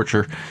from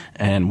torture,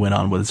 and went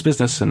on with its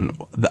business, and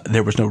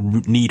there was no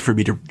need for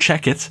me to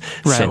check it,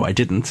 so I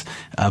didn't.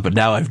 But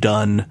now I've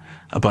done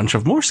a bunch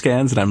of more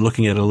scans, and I'm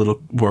looking at it a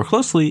little more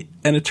closely,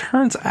 and it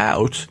turns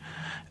out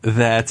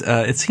that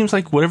it seems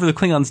like whatever the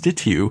Klingons did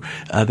to you,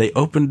 they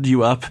opened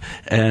you up,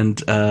 and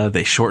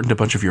they shortened a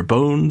bunch of your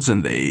bones,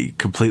 and they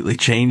completely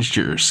changed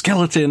your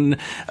skeleton.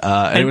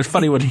 And it was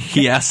funny when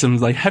he asked him,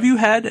 like, have you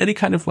had any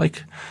kind of,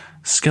 like,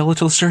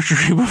 skeletal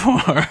surgery before?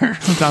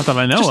 Not that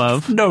I know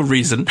of. No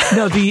reason.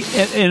 No,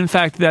 in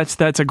fact,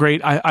 that's a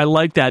great, I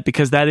like that,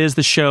 because that is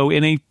the show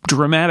in a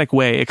dramatic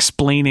way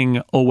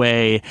explaining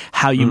away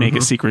how you make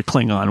a secret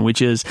Klingon,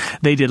 which is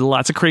they did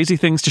lots of crazy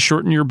things to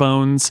shorten your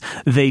bones.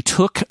 They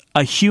took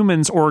a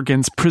human's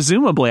organs,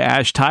 presumably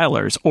Ash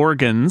Tyler's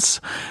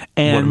organs,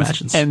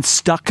 and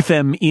stuck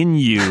them in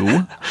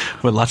you.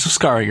 With lots of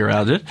scarring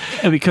around it.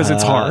 Because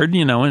it's hard,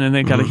 and then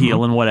they got to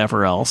heal and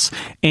whatever else.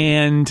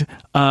 And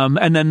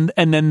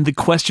then the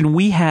question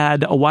we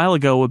had a while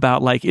ago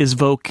about, like, is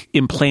Voq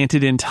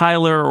implanted in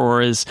Tyler,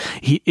 or is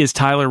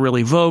Tyler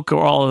really Voq,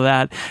 or all of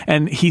that?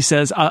 And he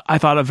says, I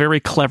thought a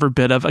very clever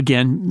bit of,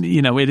 again,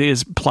 it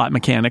is plot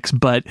mechanics,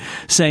 but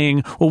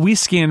saying, well, we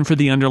scan for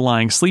the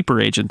underlying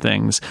sleeper agent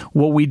things.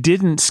 What we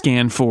didn't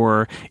scan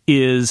for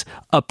is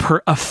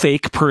a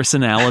fake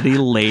personality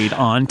laid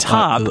on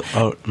top.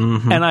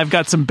 And I've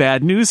got some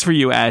bad news for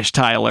you, Ash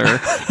Tyler.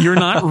 You're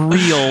not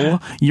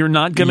real. You're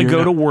not going to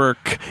go to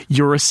work.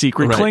 You're a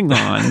secret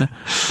Klingon.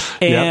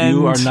 And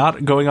you are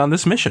not going on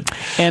this mission.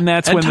 And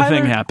that's when the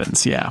thing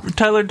happens. Yeah.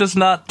 Tyler does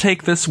not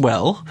take this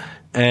well.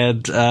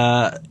 And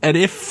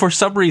if for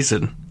some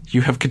reason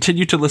you have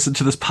continued to listen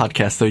to this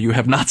podcast, though you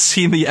have not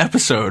seen the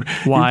episode,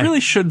 you really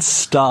should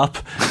stop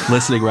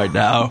listening right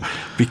now,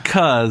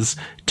 because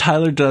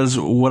Tyler does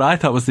what I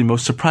thought was the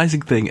most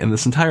surprising thing in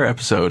this entire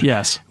episode.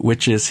 Yes.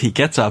 Which is he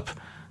gets up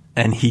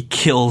and he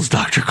kills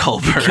Dr.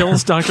 Culber.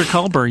 Kills Dr.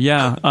 Culber,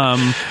 yeah.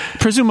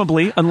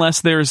 Presumably,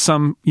 unless there's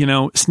some,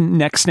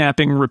 neck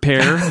snapping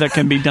repair that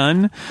can be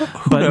done.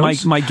 But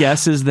my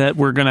guess is that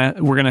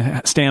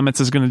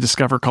Stamets is gonna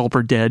discover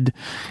Culber dead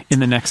in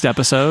the next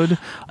episode.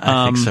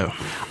 I think so.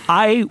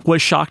 I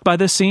was shocked by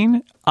this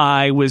scene.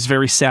 I was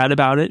very sad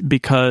about it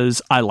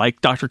because I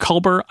like Dr.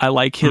 Culber. I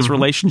like his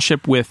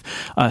relationship with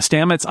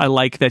Stamets. I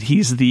like that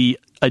he's the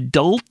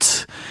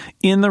adult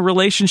in the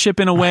relationship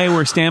in a way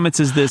where Stamets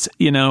is this,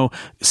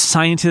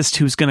 scientist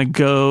who's going to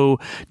go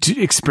do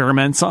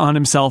experiments on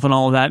himself and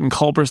all of that. And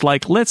Culber's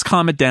like, let's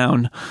calm it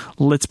down.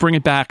 Let's bring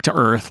it back to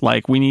earth.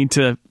 Like we need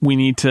to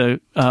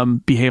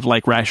behave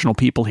like rational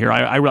people here.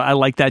 I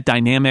like that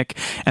dynamic,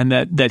 and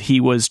that he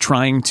was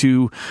trying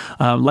to,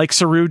 like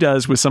Saru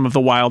does with some of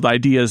the wild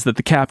ideas that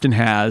the captain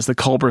has, that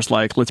Culber's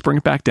like, let's bring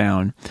it back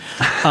down.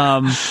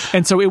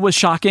 And so it was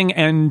shocking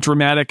and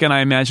dramatic, and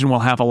I imagine we'll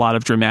have a lot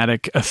of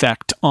dramatic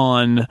effect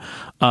on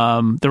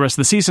the rest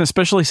of the season,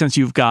 especially since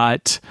you've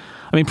got,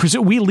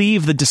 we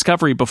leave the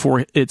Discovery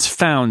before it's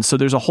found, so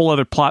there's a whole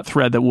other plot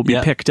thread that will be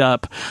picked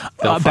up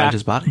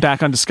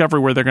back on Discovery,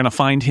 where they're going to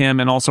find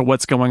him, and also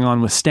what's going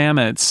on with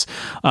Stamets.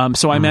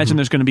 So I imagine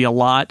there's going to be a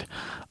lot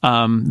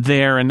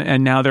there,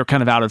 and now they're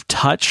kind of out of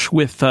touch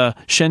with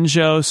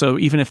Shenzhou. So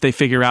even if they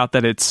figure out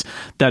that it's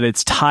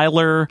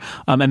Tyler,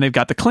 and they've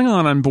got the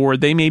Klingon on board,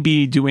 they may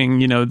be doing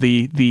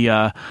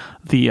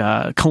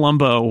the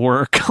Columbo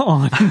work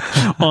on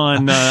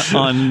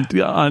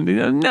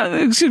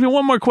excuse me,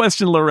 one more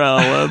question,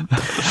 Laurel.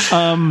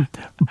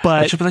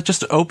 But should I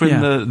just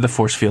open the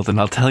force field and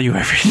I'll tell you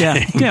everything?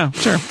 Yeah,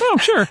 sure. Oh,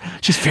 sure.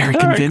 She's very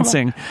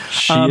convincing.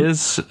 She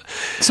is.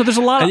 So there's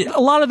a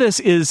lot of this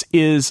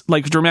is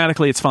like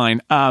dramatically it's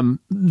fine.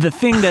 The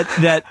thing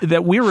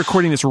that we're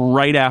recording this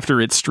right after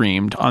it's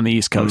streamed on the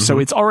East Coast, so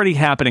it's already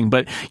happening.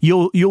 But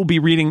you'll be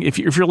reading, if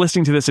you're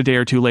listening to this a day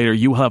or two later,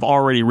 you will have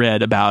already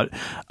read about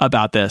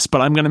this.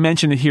 But I'm going to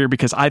mention it here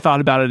because I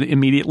thought about it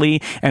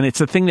immediately, and it's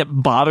the thing that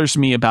bothers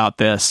me about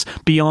this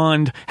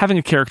beyond having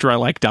a character I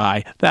like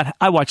die. That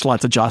I watch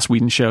lots of Joss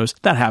Whedon shows.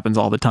 That happens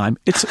all the time.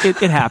 It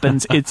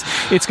happens.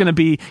 It's going to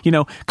be,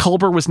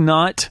 Culber was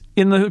not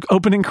in the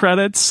opening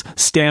credits.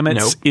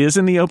 Stamets is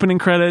in the opening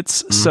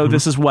credits. So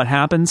this is what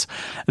happens.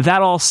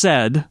 That all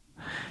said,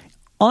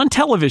 on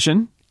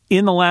television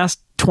in the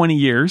last 20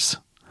 years,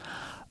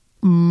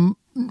 I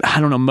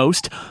don't know,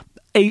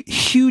 a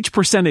huge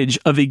percentage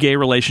of the gay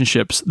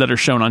relationships that are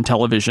shown on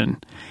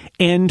television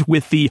end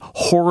with the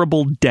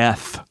horrible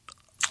death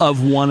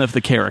of one of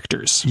the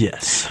characters.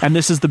 Yes. And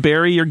this is the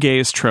bury your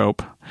gays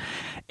trope.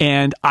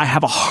 And I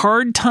have a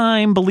hard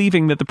time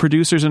believing that the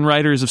producers and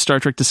writers of Star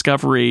Trek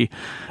Discovery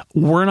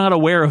were not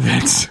aware of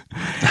it.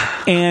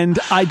 And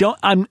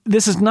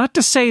this is not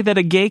to say that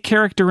a gay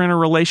character in a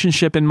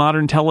relationship in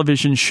modern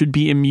television should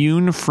be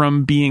immune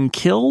from being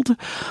killed.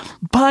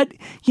 But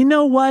you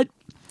know what?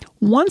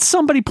 Once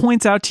somebody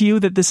points out to you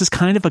that this is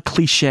kind of a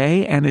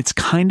cliche and it's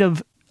kind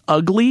of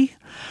ugly,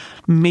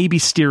 maybe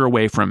steer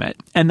away from it.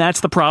 And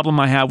that's the problem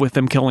I have with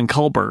them killing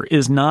Culber,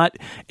 is not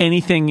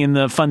anything in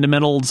the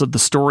fundamentals of the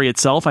story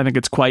itself. I think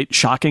it's quite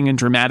shocking and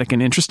dramatic and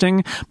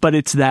interesting, but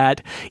it's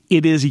that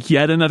it is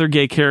yet another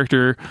gay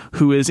character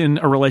who is in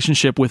a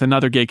relationship with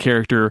another gay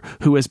character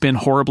who has been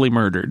horribly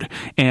murdered.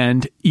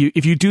 And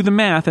if you do the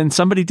math, and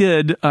somebody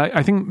did,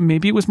 I think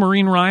maybe it was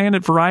Maureen Ryan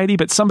at Variety,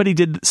 but somebody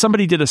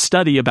did a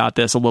study about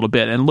this a little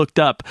bit and looked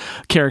up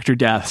character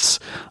deaths.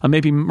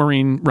 Maybe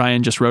Maureen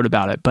Ryan just wrote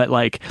about it, but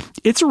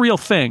it's a real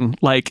thing.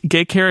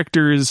 Gay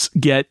characters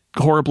get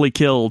horribly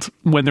killed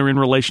when they're in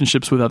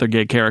relationships with other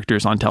gay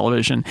characters on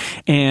television.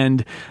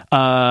 And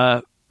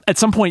at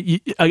some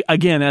point,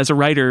 again, as a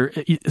writer,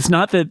 it's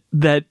not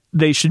that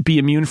they should be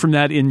immune from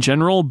that in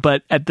general,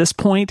 but at this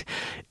point,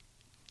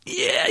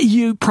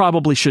 you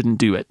probably shouldn't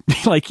do it.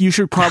 You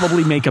should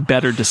probably make a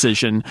better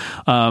decision,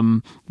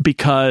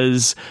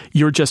 because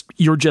you're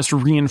just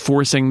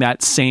reinforcing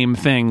that same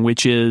thing,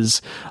 which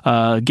is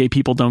gay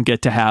people don't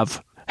get to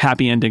have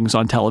happy endings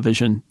on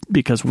television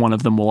because one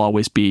of them will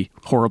always be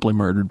horribly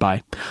murdered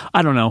by,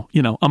 I don't know,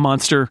 a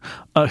monster,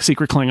 a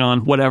secret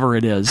Klingon, whatever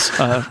it is.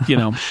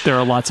 There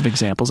are lots of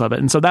examples of it.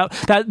 And so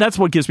that's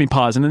what gives me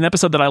pause. And an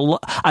episode that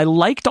I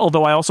liked,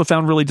 although I also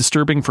found really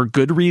disturbing for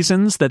good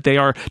reasons, that they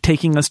are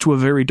taking us to a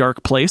very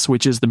dark place,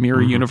 which is the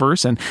mirror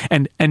universe, and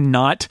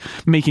not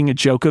making a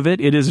joke of it.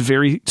 It is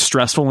very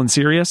stressful and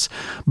serious.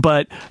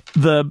 But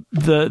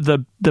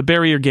the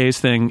barrier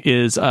gaze thing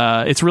is,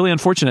 it's really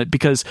unfortunate,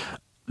 because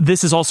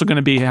this is also going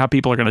to be how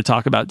people are going to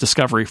talk about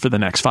Discovery for the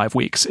next 5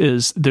 weeks.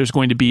 Is there's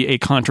going to be a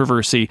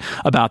controversy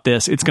about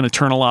this. It's going to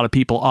turn a lot of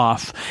people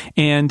off.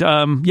 And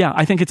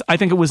I think it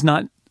was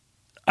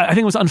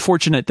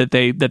unfortunate that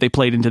they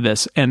played into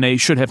this, and they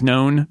should have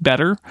known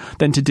better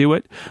than to do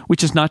it.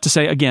 Which is not to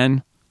say,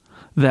 again,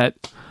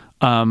 that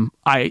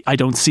I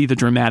don't see the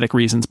dramatic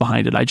reasons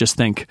behind it. I just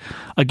think,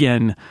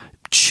 again,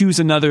 choose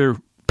another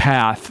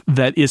path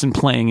that isn't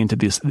playing into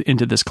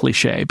this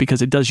cliche,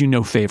 because it does you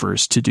no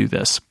favors to do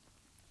this.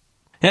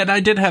 And I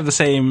did have the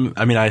same.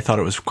 I mean, I thought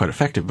it was quite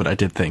effective, but I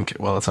did think,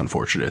 well, it's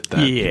unfortunate that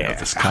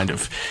this kind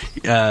of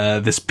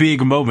this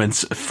big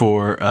moments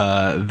for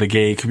the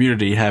gay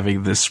community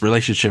having this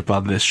relationship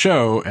on this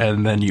show,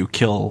 and then you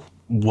kill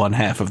one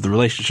half of the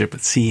relationship.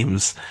 It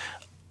seems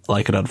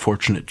like an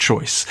unfortunate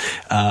choice.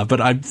 But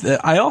I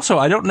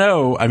don't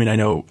know. I mean,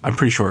 I'm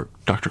pretty sure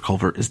Dr.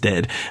 Culver is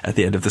dead at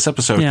the end of this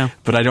episode,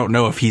 but I don't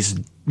know if he's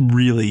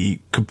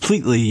really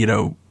completely,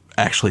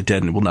 actually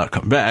dead and will not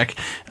come back,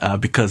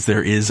 because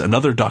there is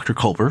another Dr.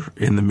 Culver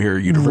in the Mirror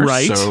Universe.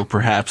 Right. So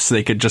perhaps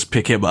they could just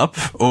pick him up,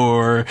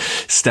 or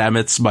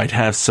Stamets might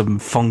have some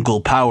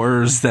fungal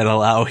powers that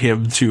allow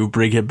him to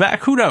bring him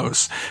back. Who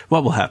knows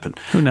what will happen?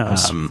 Who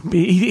knows?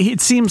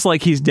 It seems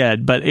like he's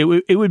dead, but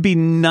it would be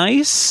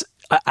nice.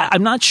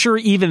 I'm not sure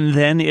even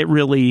then it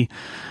really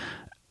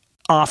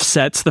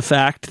offsets the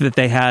fact that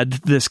they had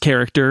this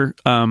character,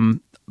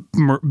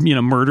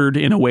 murdered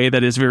in a way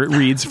that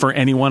reads for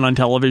anyone on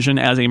television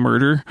as a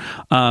murder.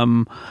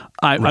 I'm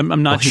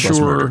not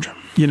sure.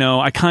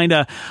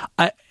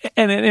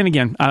 And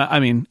again, I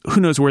mean,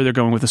 who knows where they're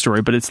going with the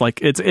story? But it's like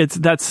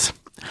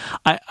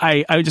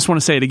I just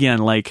want to say it again,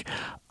 like.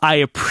 I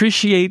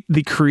appreciate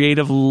the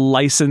creative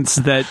license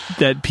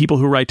that people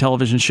who write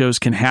television shows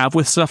can have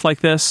with stuff like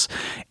this.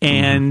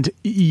 And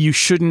you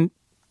shouldn't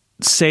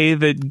say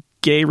that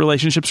gay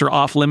relationships are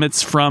off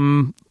limits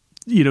from,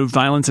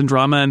 violence and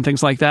drama and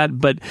things like that.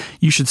 But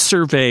you should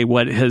survey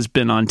what has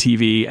been on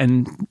TV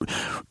and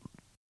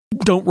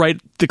don't write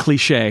the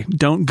cliche.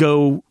 Don't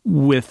go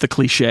with the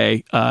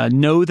cliche.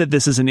 Know that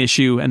this is an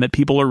issue and that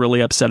people are really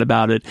upset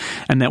about it,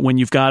 and that when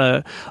you've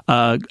got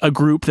a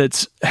group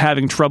that's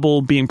having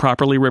trouble being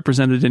properly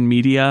represented in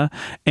media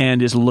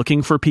and is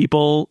looking for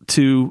people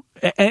to.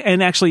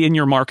 And actually, in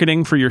your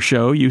marketing for your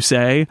show, you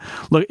say,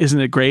 look,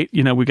 isn't it great?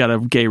 We got a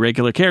gay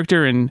regular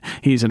character and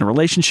he's in a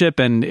relationship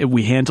and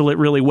we handle it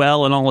really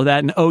well and all of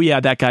that. And oh,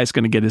 yeah, that guy's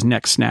going to get his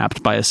neck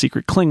snapped by a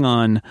secret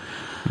Klingon.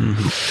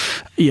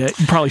 Yeah,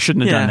 you probably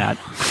shouldn't have done that.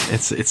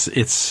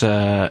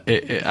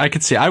 I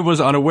could see. I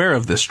was unaware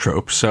of this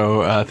trope.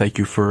 So thank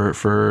you for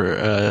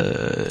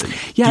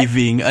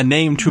giving a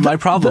name to my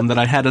problem that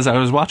I had as I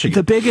was watching it.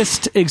 The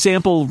biggest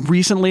example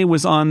recently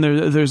was on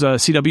there's a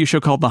CW show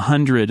called The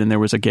 100, and there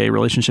was a gay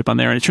relationship on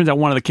there, and it turns out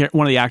one of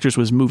the actors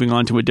was moving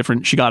on to a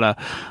different. She got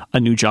a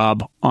new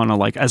job on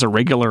as a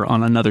regular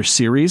on another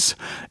series,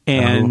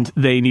 and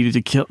they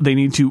needed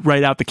to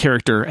write out the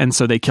character, and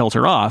so they killed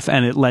her off,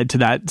 and it led to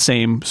that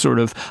same sort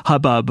of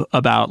hubbub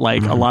about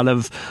a lot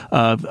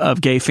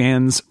of gay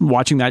fans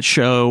watching that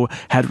show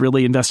had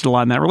really invested a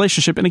lot in that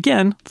relationship. And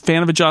again,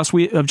 fan of Joss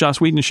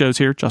Whedon shows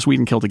here. Joss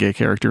Whedon killed a gay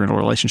character in a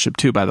relationship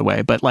too, by the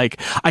way. But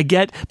I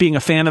get being a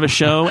fan of a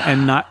show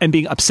and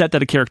being upset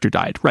that a character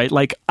died, right?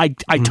 I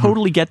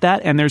totally get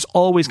that, and there's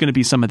always going to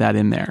be some of that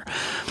in there.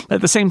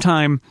 At the same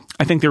time,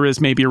 I think there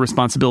is maybe a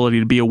responsibility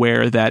to be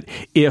aware that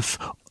if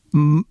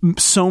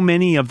so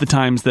many of the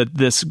times that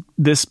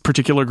this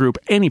particular group,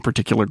 any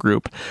particular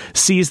group,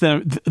 sees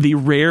the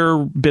rare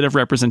bit of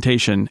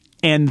representation,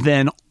 and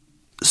then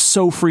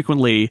so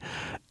frequently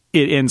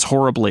it ends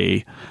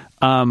horribly.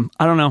 I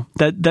don't know.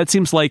 That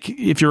seems like,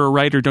 if you're a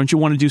writer, don't you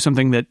want to do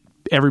something that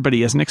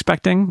everybody isn't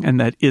expecting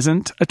and that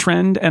isn't a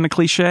trend and a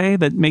cliche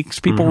that makes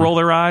people roll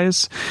their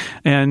eyes?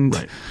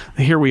 And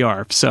here we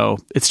are. So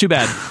it's too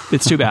bad.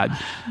 It's too bad.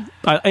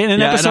 In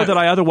an episode that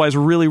I otherwise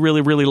really,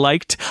 really, really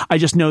liked, I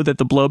just know that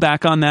the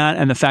blowback on that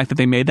and the fact that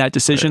they made that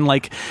decision,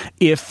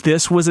 if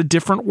this was a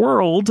different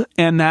world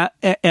and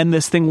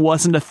this thing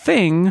wasn't a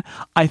thing,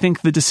 I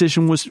think the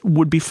decision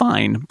would be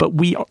fine. But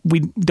we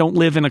don't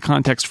live in a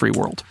context-free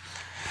world.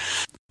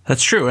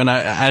 That's true. And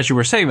as you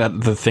were saying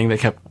that, the thing that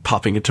kept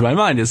popping into my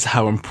mind is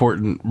how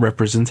important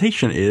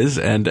representation is.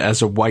 And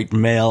as a white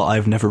male,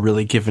 I've never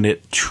really given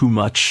it too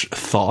much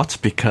thought,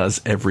 because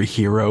every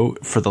hero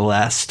for the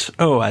last,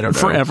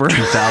 forever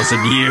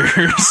 2,000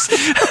 years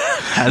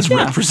has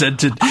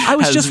represented,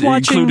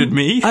 included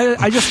me.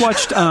 I just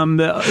watched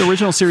the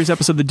original series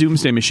episode, The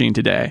Doomsday Machine,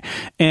 today.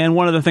 And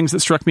one of the things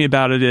that struck me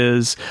about it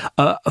is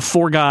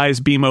 4 guys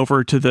beam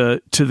over to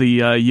the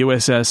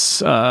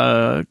USS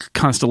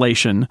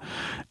Constellation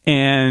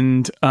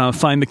and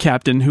find the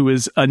captain, who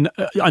is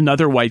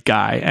another white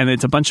guy, and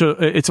it's a bunch of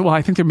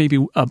I think there may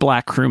be a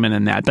black crewman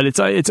in that, but it's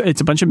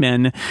a bunch of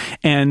men,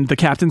 and the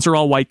captains are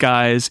all white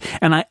guys.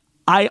 And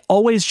I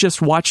always just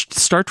watched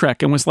Star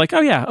Trek and was like, oh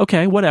yeah,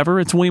 okay,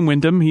 whatever, it's William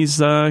Wyndham, he's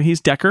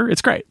Decker,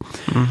 it's great.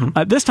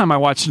 This time I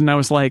watched it and I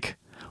was like,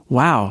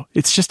 wow,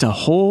 it's just a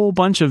whole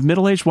bunch of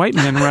middle-aged white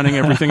men running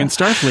everything in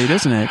Starfleet,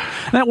 isn't it?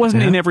 And that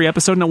wasn't in every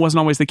episode, and it wasn't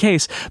always the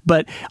case,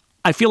 but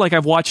I feel like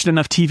I've watched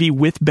enough TV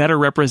with better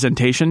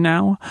representation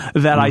now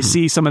that I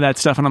see some of that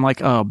stuff and I'm like,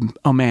 oh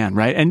man,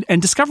 right?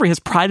 And Discovery has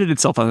prided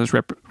itself on this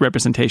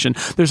representation.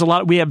 There's a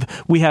lot. We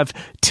have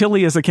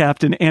Tilly as a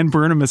captain and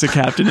Burnham as a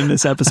captain in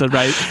this episode,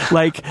 right?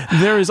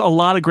 There is a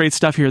lot of great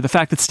stuff here. The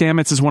fact that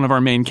Stamets is one of our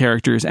main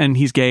characters and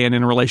he's gay and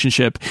in a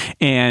relationship,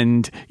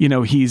 and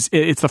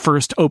it's the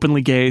first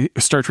openly gay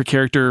Star Trek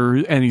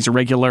character, and he's a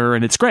regular,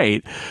 and it's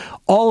great.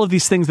 All of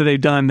these things that they've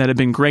done that have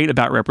been great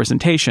about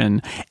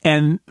representation,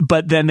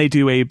 but then they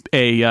do a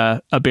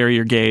bury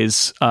your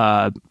gaze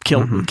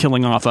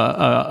killing off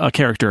a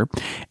character,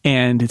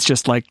 and it's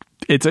just like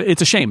it's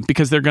a shame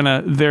because they're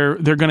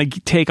gonna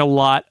take a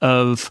lot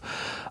of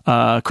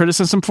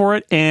criticism for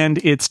it, and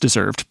it's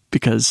deserved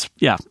because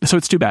so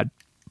it's too bad.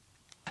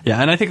 Yeah,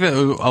 and I think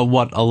that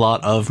what a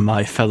lot of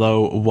my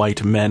fellow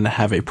white men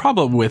have a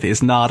problem with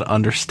is not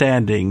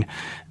understanding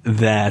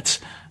that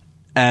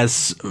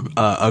as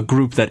a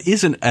group that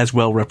isn't as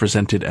well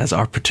represented as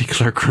our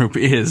particular group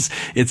is,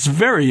 it's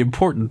very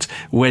important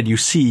when you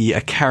see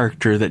a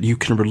character that you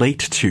can relate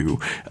to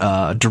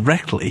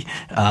directly,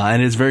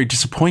 and it's very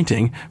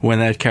disappointing when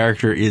that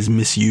character is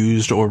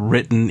misused or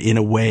written in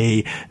a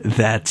way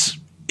that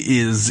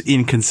is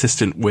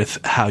inconsistent with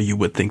how you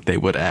would think they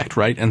would act,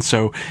 right? And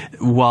so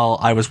while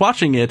I was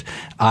watching it,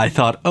 I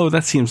thought, oh,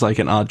 that seems like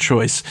an odd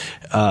choice.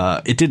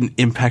 It didn't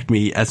impact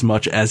me as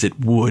much as it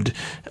would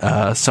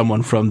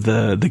someone from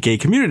the gay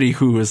community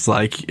who is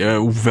like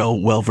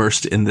well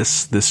versed in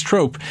this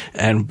trope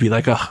and be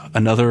like, oh,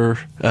 another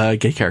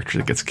gay character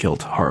that gets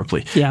killed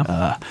horribly.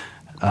 Yeah.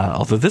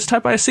 Although this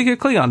time by a secret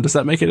Klingon, does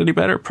that make it any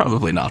better?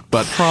 Probably not.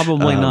 But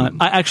probably not.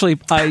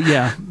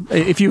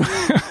 If you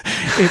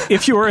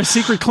if you are a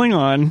secret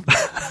Klingon,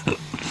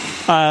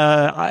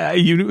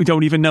 you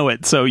don't even know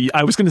it. So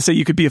I was going to say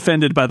you could be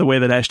offended by the way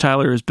that Ash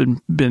Tyler has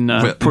been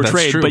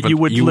portrayed, true, but you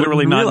would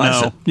literally not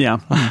know. It.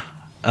 Yeah.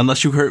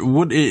 Unless you heard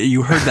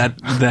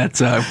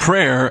that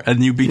prayer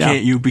and you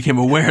became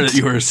aware that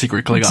you were a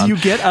secret Klingon. Do you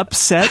get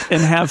upset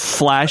and have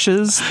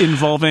flashes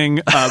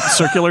involving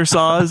circular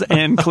saws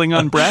and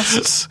Klingon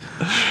breasts?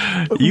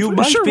 You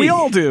might sure be. We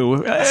all do,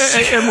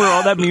 and we're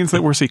all. That means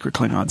that we're secret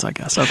Klingons, I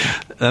guess. Okay,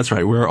 that's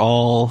right. We're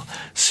all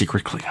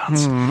secret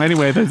Klingons.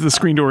 Anyway, the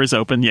screen door is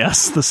open.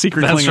 Yes, the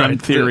secret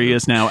Klingon theory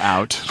is now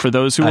out. For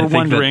those who are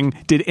wondering,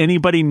 did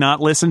anybody not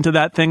listen to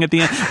that thing at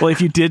the end? Well, if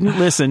you didn't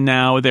listen,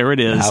 now there it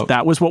is.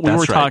 That was what we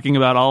were talking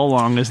about all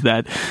along, is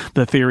that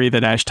the theory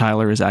that Ash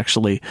Tyler is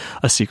actually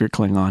a secret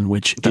Klingon,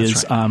 which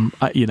is,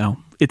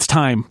 it's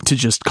time to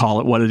just call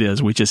it what it is.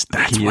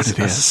 That's what it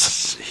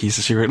is. He's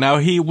a secret. Now,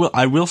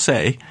 I will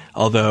say,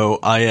 although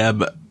I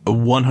am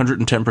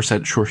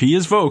 110% sure he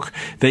is Voke,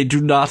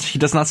 he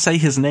does not say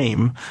his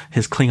name,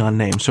 his Klingon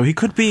name. So he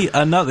could be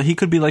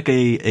like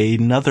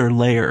another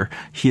layer.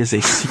 He is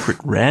a secret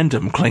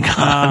random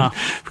Klingon.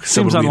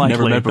 Seems we've unlikely,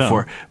 never met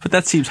before. But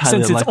that seems highly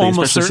unlikely. Since it's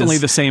almost certainly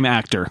the same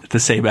actor. The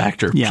same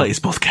actor plays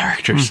both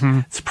characters. Mm-hmm.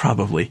 It's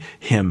probably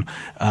him.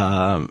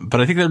 But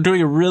I think they're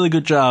doing a really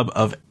good job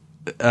of,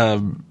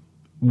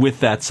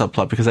 with that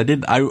subplot, because I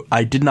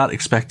did not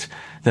expect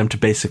them to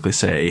basically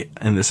say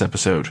in this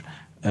episode,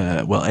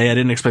 I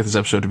didn't expect this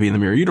episode to be in the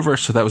Mirror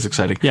Universe, so that was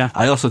exciting. Yeah.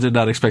 I also did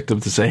not expect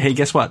them to say, hey,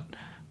 guess what?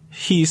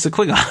 He's a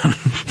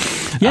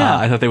Klingon. Yeah.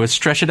 I thought they would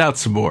stretch it out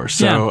some more.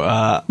 So,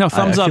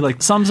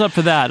 thumbs up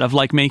for that, of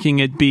like making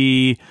it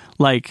be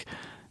like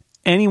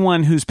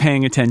anyone who's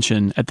paying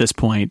attention at this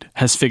point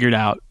has figured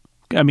out.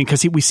 I mean,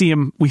 because we see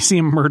him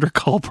murder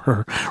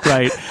Culper,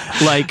 right?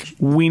 Like,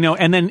 we know,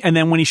 and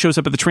then when he shows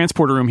up at the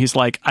transporter room, he's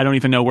like, I don't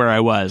even know where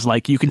I was.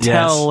 Like, you can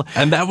tell.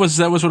 And that was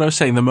what I was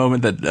saying. The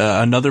moment that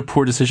another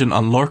poor decision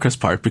on Lorca's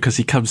part, because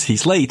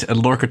he's late,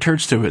 and Lorca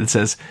turns to him and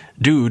says,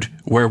 "Dude,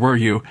 where were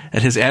you?"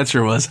 And his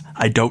answer was,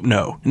 "I don't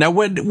know." Now,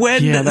 when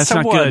that's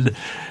someone, not good.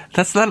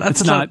 That's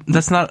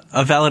not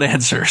a valid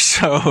answer.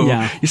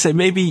 So you say,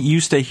 maybe you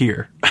stay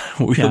here.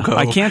 We'll go.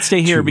 I can't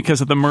stay here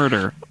because of the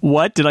murder.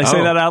 What? Did I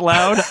say that out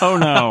loud? Oh,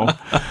 no.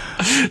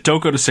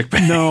 Don't go to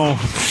sickbay. No.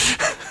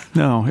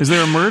 Is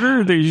there a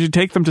murder? You should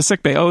take them to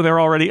sickbay. Oh, they're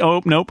already.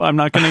 Oh, nope. I'm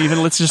not going to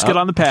even. Let's just get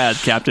on the pad,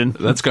 Captain.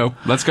 Let's go.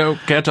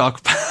 Can't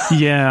talk.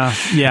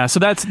 Yeah.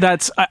 So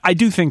that's. I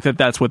do think that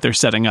that's what they're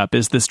setting up,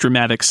 is this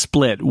dramatic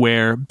split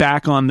where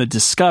back on the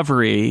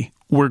Discovery,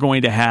 we're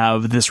going to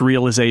have this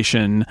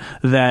realization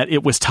that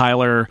it was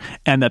Tyler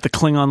and that the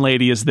Klingon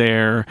lady is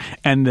there,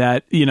 and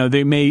that,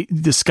 they may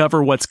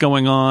discover what's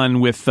going on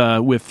with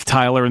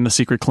Tyler and the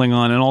secret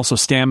Klingon. And also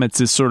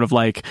Stamets is sort of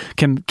like,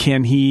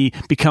 can he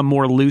become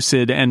more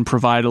lucid and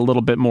provide a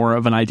little bit more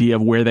of an idea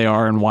of where they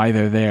are and why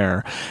they're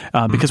there?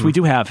 Because we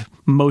do have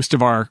most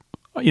of our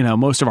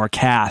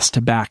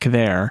cast back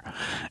there.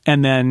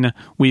 And then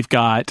we've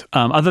got,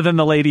 other than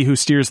the lady who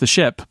steers the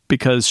ship,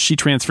 because she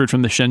transferred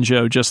from the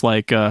Shenzhou just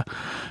like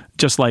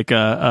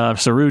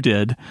Saru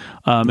did.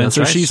 And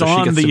so she's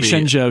on the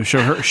Shenzhou.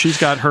 So she's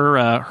got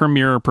her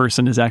mirror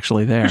person is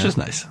actually there. Which is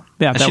nice.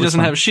 Yeah,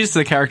 she's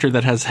the character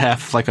that has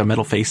half like a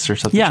metal face or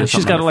something. Yeah,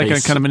 she's got like a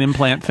kind of an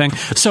implant thing.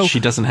 So she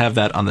doesn't have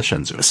that on the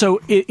Shenzhou.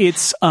 So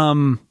it's,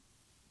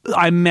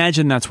 I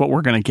imagine that's what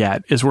we're going to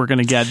get. Is we're going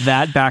to get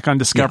that back on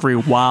Discovery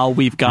while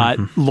we've got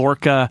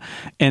Lorca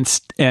and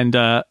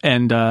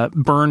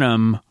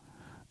Burnham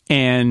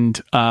and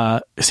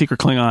secret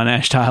Klingon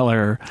Ash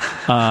Tyler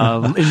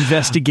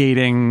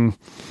investigating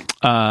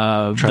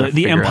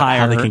the Empire.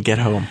 How they can get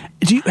home.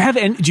 Do you have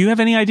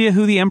any idea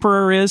who the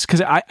Emperor is?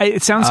 Because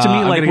it sounds to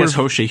me like I'm gonna guess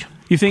Hoshi.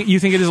 You think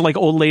it is like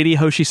old lady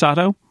Hoshi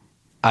Sato?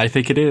 I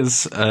think it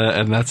is,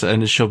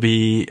 and she'll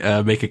be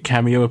make a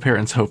cameo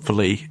appearance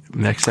hopefully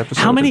next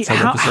episode.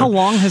 How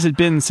long has it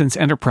been since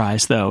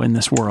Enterprise though in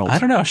this world? I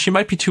don't know. She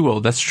might be too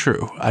old. That's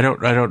true. I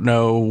don't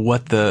know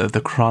what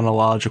the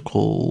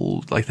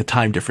chronological, like, the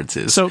time difference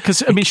is. So,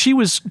 because I mean, she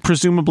was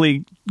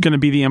presumably going to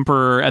be the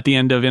Emperor at the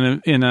end of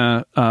in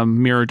a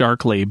Mirror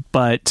Darkly,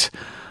 but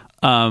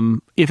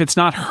if it's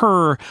not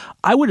her,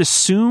 I would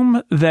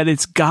assume that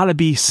it's got to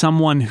be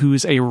someone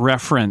who's a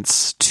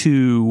reference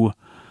to.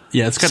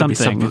 Yeah, it's got to be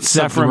something.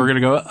 We're going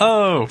to go,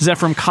 oh.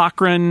 Zephram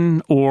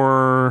Cochrane,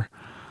 or...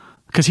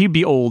 Because he'd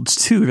be old,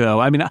 too, though.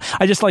 I mean,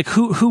 I just, like,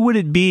 who would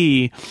it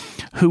be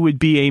who would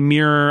be a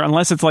Mirror...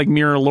 Unless it's, like,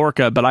 Mirror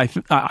Lorca, but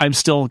I'm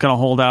still going to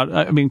hold out.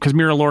 I mean, because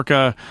Mirror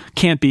Lorca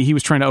can't be. He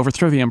was trying to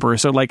overthrow the Emperor.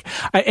 So, like...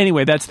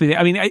 anyway, that's the...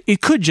 I mean,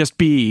 it could just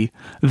be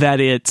that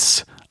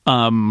it's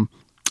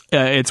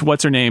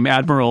what's her name?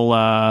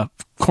 Admiral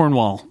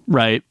Cornwall,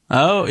 right?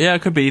 Oh, yeah,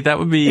 it could be. That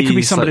would be. It could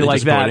be somebody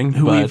like that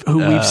who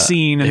we've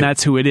seen, and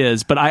that's who it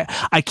is. But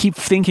I keep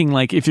thinking,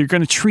 like, if you're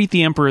going to treat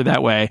the Emperor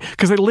that way,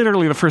 because they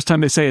literally, the first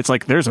time they say it's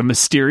like, there's a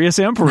mysterious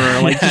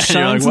Emperor, like, just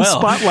shine some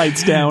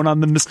spotlights down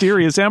on the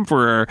mysterious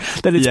Emperor,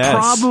 that it's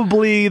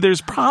there's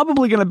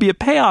probably going to be a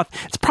payoff.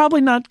 It's probably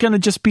not going to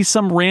just be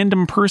some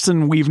random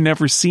person we've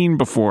never seen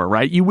before,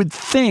 right? You would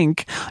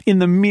think in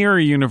the Mirror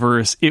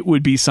universe it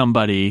would be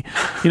somebody,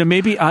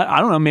 maybe, I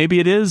don't know,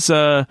 maybe it is,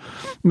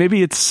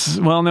 maybe it's,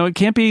 well, no, it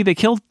can't be. They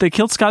killed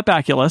Scott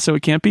Bakula, so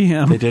it can't be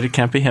him. They did. It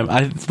can't be him.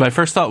 My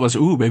first thought was,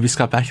 maybe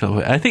Scott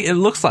Bakula. I think it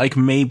looks like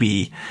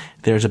maybe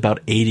there's about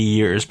 80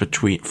 years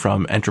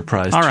from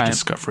Enterprise to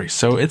Discovery,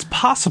 so it's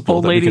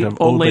possible we could have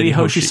old lady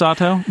Hoshi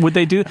Sato. Would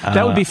they do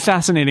that? Would be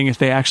fascinating if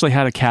they actually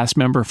had a cast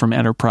member from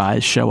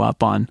Enterprise show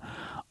up on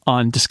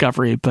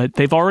Discovery, but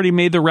they've already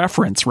made the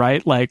reference,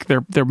 right? Like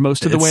they're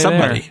most of the way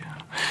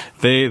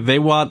there. They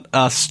want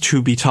us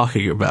to be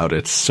talking about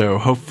it, so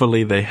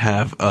hopefully they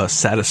have a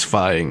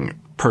satisfying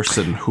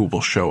person who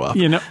will show up.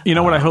 You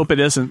know what I hope it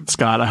isn't,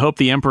 Scott? I hope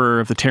the Emperor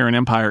of the Terran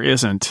Empire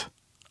isn't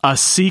a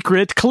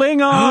secret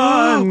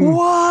Klingon.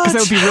 What? Because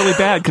that would be really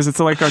bad, because it's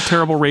like our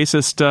terrible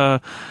racist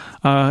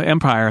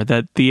empire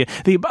that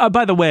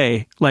by the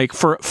way, like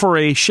for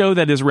a show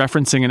that is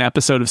referencing an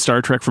episode of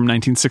Star Trek from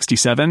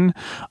 1967,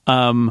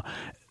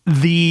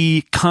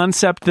 the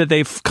concept that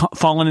they've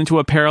fallen into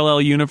a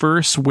parallel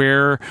universe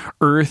where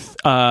Earth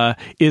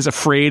is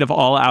afraid of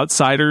all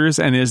outsiders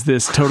and is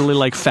this totally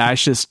like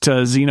fascist,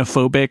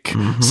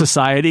 xenophobic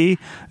society.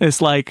 It's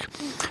like,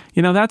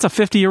 that's a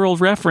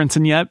 50-year-old reference,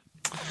 and yet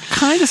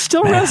kind of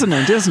still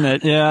resonant, isn't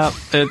it? Yeah,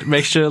 it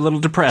makes you a little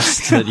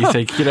depressed that you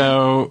think,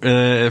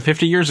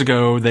 50 years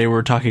ago they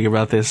were talking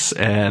about this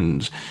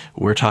and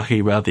we're talking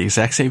about the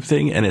exact same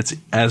thing, and it's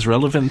as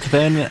relevant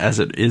then as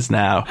it is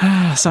now.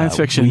 Science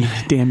fiction,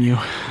 damn you.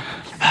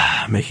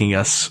 Making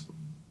us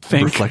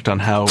reflect on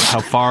how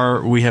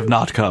far we have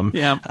not come.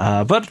 Yeah.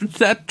 But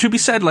that to be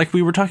said, like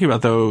we were talking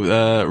about,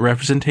 though,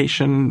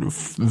 representation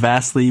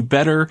vastly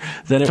better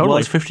than it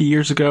was 50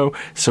 years ago.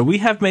 So we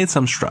have made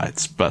some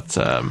strides, but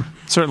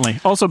certainly.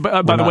 Also,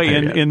 by the way,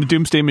 in the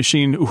Doomsday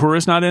Machine,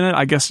 Uhura's not in it.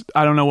 I guess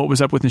I don't know what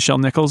was up with Nichelle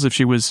Nichols, if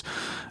she was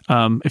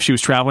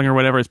traveling or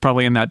whatever. It's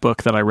probably in that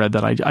book that I read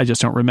that I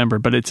just don't remember.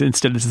 But it's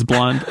this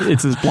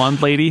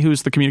blonde lady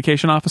who's the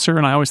communication officer,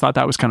 and I always thought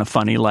that was kind of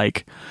funny,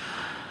 like.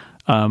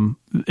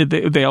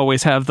 They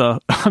always have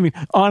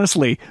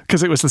honestly,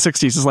 because it was the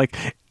 60s, it's like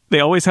they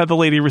always have the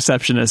lady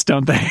receptionist,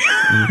 don't they?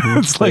 Mm-hmm.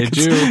 It's like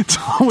it's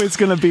always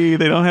going to be.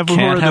 They don't have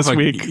Uhura this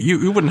week.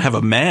 You wouldn't have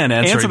a man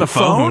answer the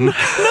phone. No.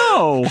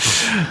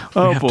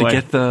 Oh have boy. To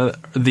get the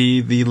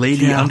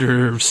lady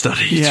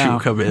understudy to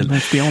come in.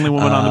 That's the only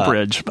woman on the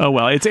bridge. Oh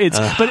well, it's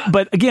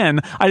but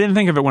again, I didn't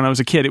think of it when I was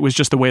a kid. It was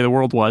just the way the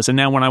world was, and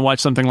now when I watch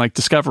something like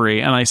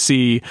Discovery and I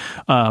see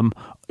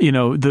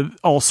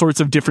all sorts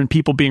of different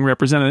people being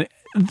represented.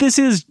 This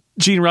is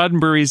Gene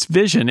Roddenberry's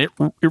vision. It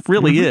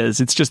really is.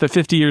 It's just that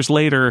 50 years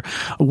later,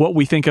 what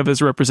we think of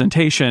as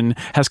representation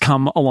has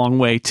come a long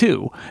way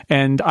too.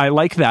 And I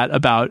like that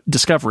about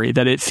Discovery,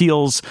 that it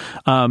feels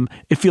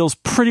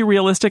pretty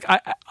realistic.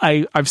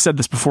 I've said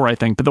this before, I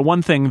think, but the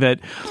one thing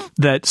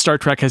that Star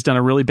Trek has done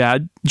a really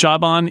bad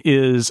job on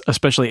is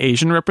especially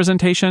Asian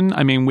representation.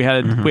 I mean, we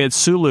had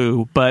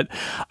Sulu, but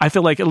I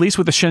feel like at least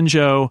with the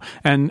Shenzhou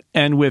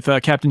and with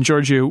Captain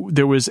Georgiou,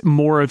 there was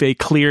more of a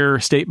clear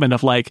statement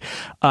of like,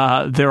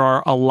 there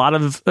are a lot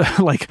of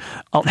the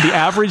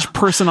average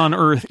person on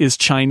Earth is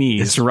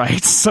Chinese,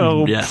 right?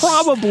 So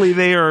probably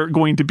they are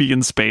going to be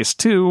in space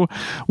too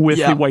with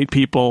the white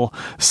people.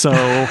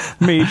 So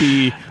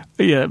maybe.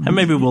 Yeah, and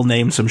maybe we'll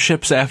name some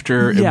ships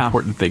after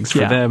important things for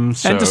them.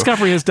 So. And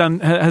Discovery has done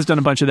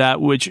a bunch of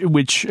that,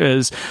 which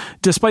is,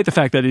 despite the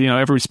fact that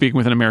everybody's speaking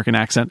with an American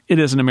accent, it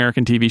is an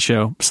American TV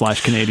show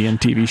 / Canadian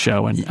TV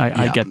show, and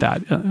I get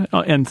that.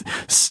 And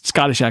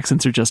Scottish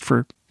accents are just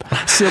for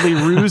silly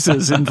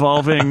ruses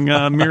involving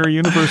Mirror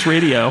Universe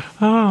Radio.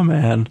 Oh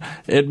man,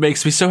 it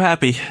makes me so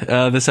happy.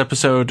 This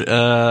episode,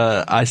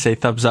 I say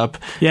thumbs up.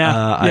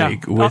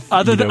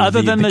 Other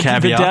than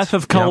the death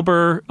of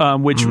Culber,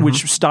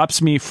 which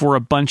stops me for for a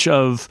bunch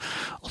of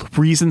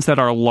reasons that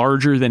are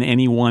larger than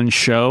any one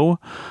show.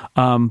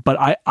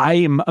 But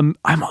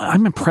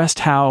I'm impressed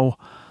how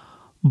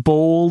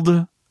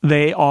bold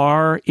they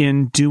are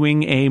in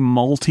doing a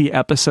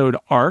multi-episode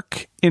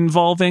arc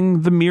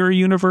involving the mirror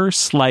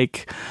universe.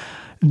 Like,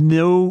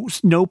 no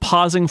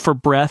pausing for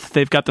breath.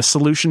 They've got the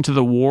solution to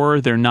the war.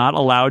 They're not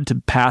allowed to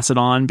pass it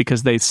on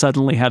because they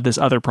suddenly have this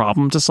other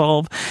problem to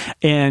solve.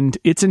 And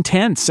it's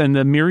intense, and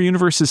the mirror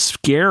universe is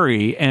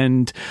scary,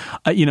 and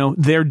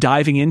they're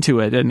diving into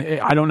it. And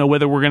I don't know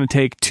whether we're going to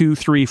take 2,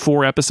 3,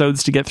 4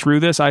 episodes to get through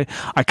this. I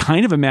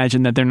kind of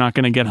imagine that they're not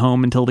going to get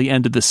home until the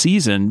end of the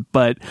season,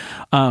 but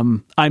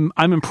I'm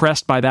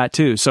impressed by that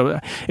too.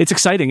 So it's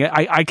exciting.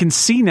 I can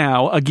see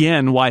now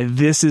again why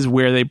this is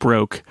where they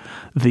broke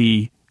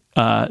the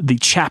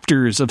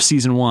chapters of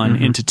season 1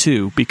 into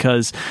 2,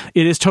 because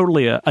it is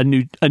totally a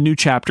new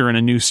chapter and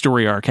a new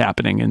story arc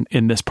happening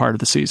in this part of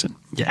the season.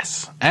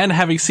 Yes. And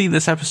having seen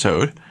this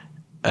episode,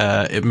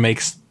 it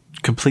makes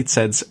complete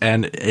sense,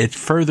 and it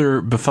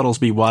further befuddles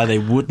me why they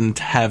wouldn't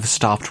have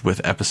stopped with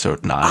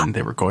episode 9.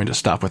 They were going to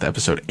stop with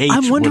episode 8.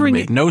 I'm wondering,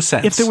 made no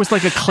sense. If there was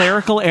like a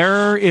clerical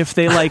error, if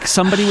they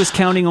somebody was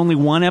counting only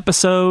 1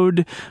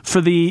 episode for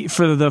the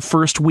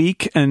first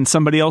week and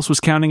somebody else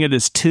was counting it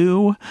as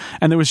 2,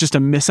 and there was just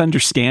a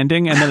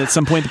misunderstanding, and then at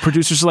some point the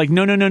producers are like,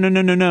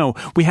 no,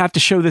 we have to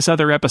show this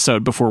other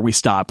episode before we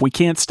stop. We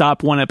can't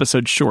stop 1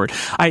 episode short.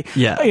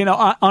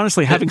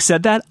 Honestly, having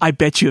said that, I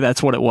bet you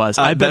that's what it was.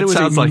 I bet it was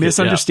a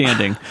misunderstanding.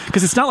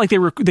 Because it's not like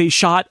they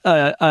shot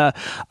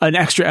an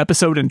extra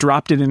episode and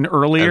dropped it in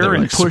earlier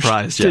and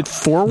pushed it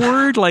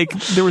forward. Like,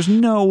 there was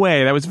no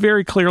way. That was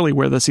very clearly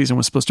where the season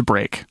was supposed to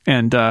break.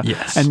 And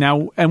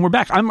now we're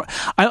back.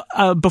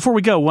 Before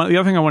we go, the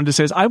other thing I wanted to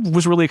say is I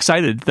was really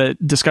excited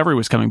that Discovery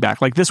was coming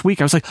back. Like, this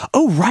week I was like,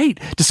 oh right,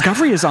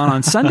 Discovery is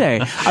on Sunday.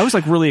 I was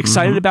like really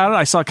excited about it.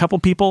 I saw a couple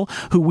people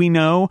who we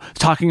know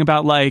talking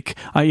about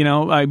I'm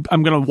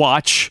going to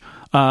watch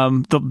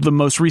the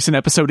most recent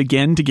episode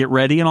again to get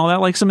ready and all that,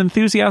 like some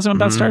enthusiasm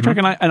about Star Trek,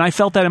 and I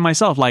felt that in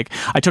myself. Like,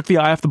 I took the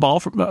eye off the ball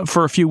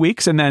for a few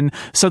weeks, and then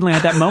suddenly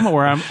had that moment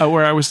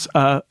where I was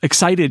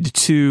excited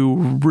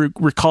to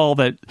recall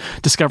that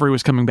Discovery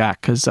was coming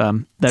back, because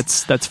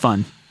that's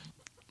fun.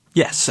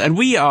 Yes, and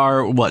we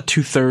are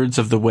 2/3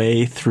 of the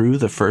way through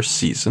the first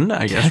season,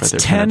 I guess. That's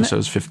right there, 10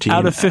 episodes, 15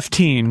 out of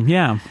 15.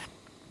 Yeah.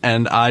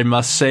 And I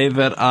must say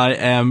that I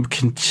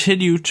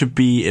continue to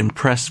be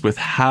impressed with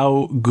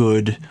how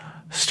good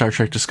Star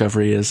Trek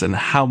Discovery is and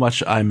how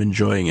much I'm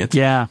enjoying it.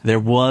 Yeah.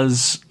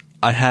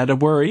 I had a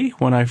worry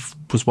when I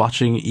was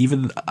watching,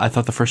 I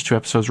thought the first 2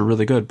 episodes were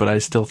really good, but I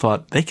still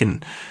thought they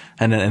can,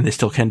 and they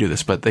still can do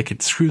this, but they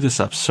could screw this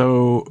up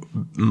so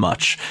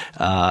much.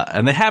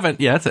 And they haven't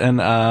yet.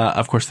 And,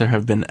 of course, there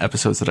have been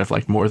episodes that I've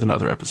liked more than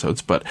other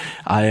episodes, but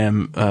I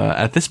am,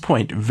 at this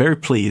point, very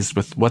pleased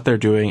with what they're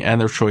doing and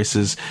their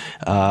choices.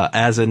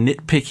 As a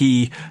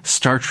nitpicky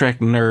Star Trek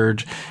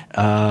nerd,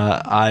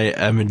 I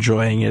am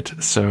enjoying it.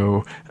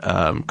 So,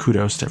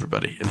 kudos to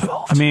everybody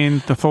involved. I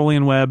mean, the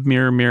Tholian web,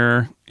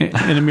 mirror,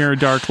 in a mirror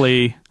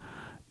darkly,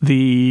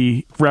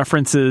 the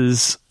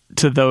references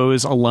to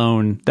those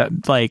alone, that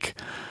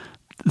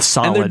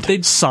solid.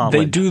 And solid.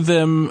 They do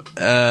them.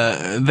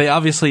 They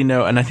obviously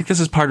know, and I think this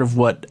is part of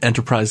what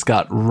Enterprise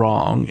got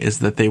wrong, is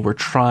that they were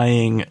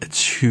trying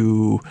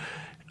to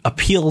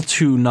appeal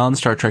to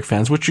non-Star Trek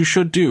fans, which you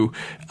should do,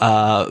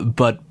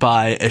 but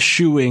by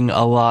eschewing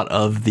a lot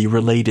of the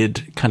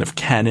related kind of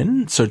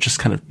canon. So just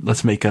kind of,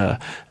 let's make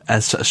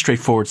as a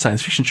straightforward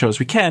science fiction show as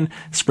we can,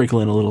 sprinkle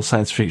in a little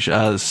science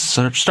fiction,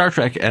 Star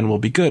Trek, and we'll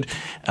be good,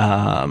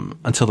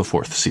 until the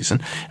 4th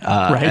season.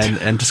 Right.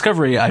 And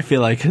Discovery, I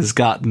feel like, has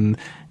gotten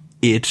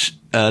it,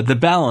 the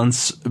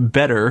balance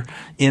better,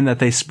 in that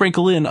they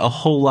sprinkle in a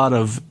whole lot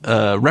of,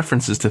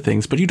 references to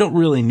things, but you don't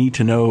really need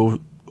to know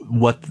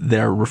what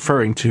they're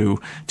referring to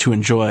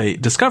enjoy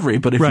Discovery.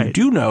 But if you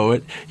do know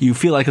it, you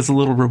feel like it's a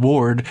little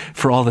reward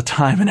for all the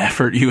time and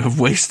effort you have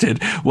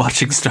wasted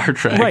watching Star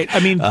Trek. Right. I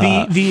mean,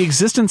 the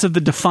existence of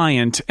the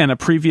Defiant and a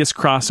previous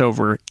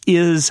crossover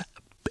is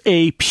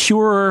a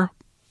pure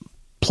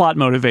plot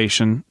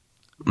motivation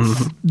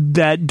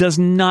that does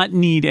not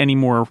need any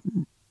more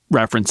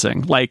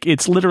referencing. Like,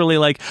 it's literally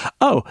like,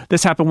 oh,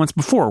 this happened once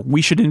before.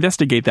 We should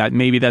investigate that.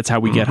 Maybe that's how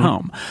we get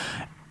home.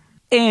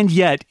 And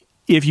yet,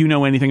 if you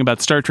know anything about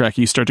Star Trek,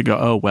 you start to go,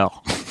 oh,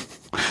 well,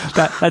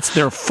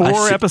 there are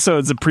 4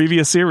 episodes of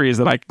previous series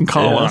that I can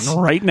call on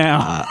right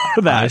now.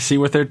 I see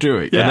what they're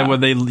doing. Yeah.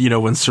 And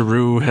then when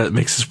Saru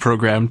makes his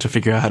program to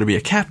figure out how to be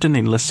a captain,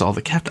 he lists all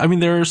the captains. I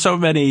mean, there are so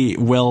many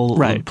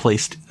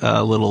well-placed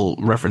little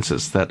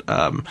references that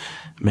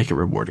make it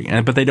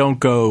rewarding. But they don't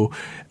go.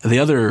 The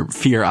other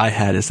fear I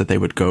had is that they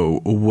would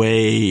go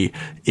way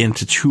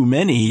into too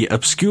many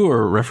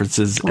obscure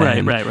references.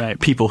 Right.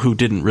 People who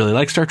didn't really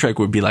like Star Trek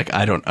would be like,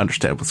 I don't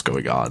understand what's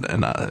going on,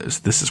 and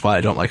this is why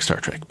I don't like Star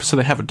Trek. So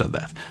they haven't done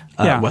that.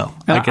 Well,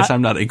 I guess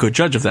I'm not a good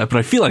judge of that, but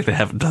I feel like they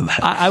haven't done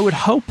that. I would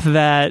hope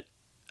that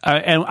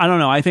and I don't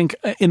know. I think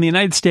in the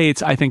United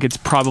States, I think it's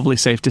probably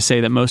safe to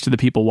say that most of the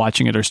people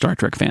watching it are Star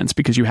Trek fans,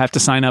 because you have to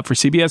sign up for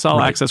CBS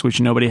All Access, which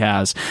nobody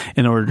has,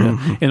 in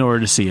order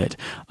to see it.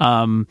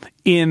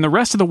 In the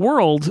rest of the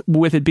world,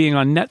 with it being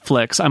on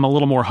Netflix, I'm a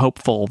little more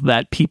hopeful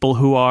that people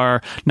who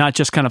are not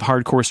just kind of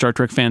hardcore Star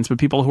Trek fans, but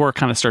people who are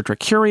kind of Star Trek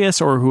curious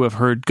or who have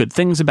heard good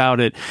things about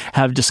it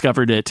have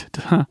discovered it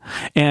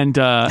and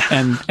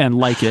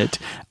like it.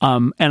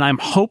 And I'm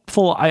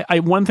hopeful.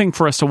 One thing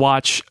for us to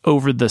watch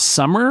over the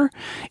summer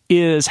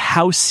is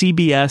how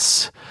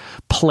CBS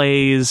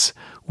plays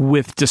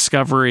with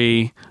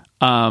Discovery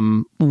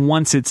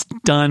once it's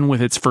done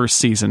with its first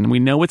season. We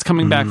know it's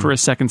coming back for a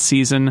second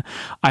season.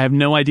 I have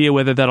no idea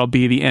whether that'll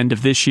be the end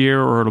of this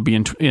year or it'll be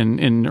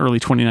in early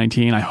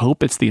 2019. I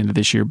hope it's the end of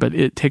this year, but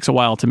it takes a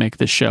while to make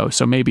this show,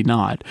 so maybe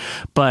not.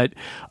 But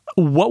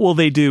what will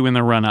they do in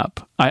the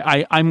run-up?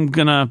 I'm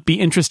going to be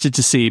interested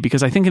to see,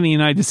 because I think in the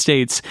United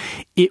States,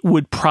 it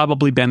would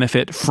probably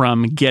benefit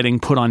from getting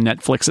put on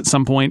Netflix at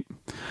some point,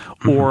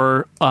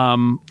 or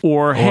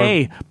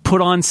hey,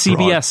 put on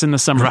CBS in the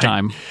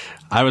summertime. Right.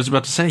 I was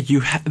about to say, you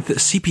have the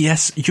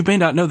CBS. You may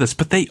not know this,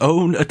 but they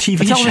own a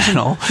TV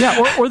channel.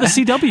 Yeah, or the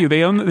CW.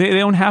 They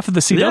own half of the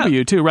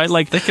CW too, right?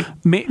 Like, they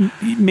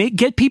could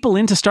get people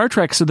into Star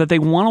Trek so that they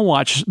want to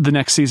watch the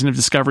next season of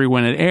Discovery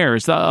when it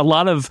airs. A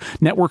lot of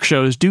network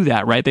shows do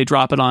that, right? They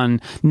drop it on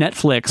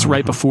Netflix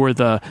right before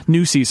the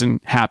new season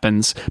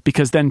happens,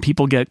 because then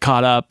people get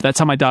caught up. That's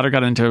how my daughter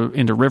got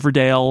into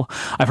Riverdale.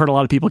 I've heard a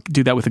lot of people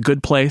do that with A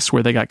Good Place,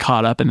 where they got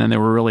caught up and then they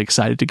were really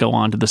excited to go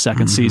on to the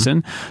second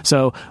season.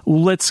 So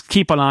let's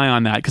keep an eye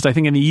on that, because I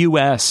think in the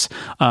U.S.,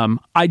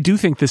 I do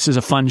think this is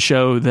a fun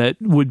show that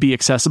would be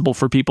accessible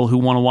for people who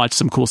want to watch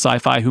some cool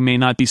sci-fi who may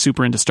not be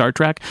super into Star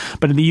Trek.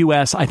 But in the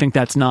U.S., I think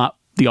that's not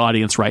the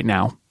audience right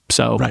now.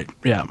 So right,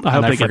 yeah. I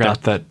hope they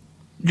forgot that.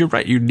 You're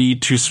right. You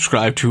need to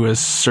subscribe to a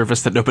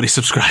service that nobody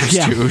subscribes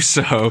to.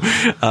 So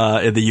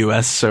in the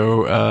U.S.,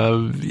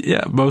 so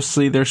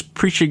mostly they're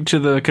preaching to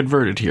the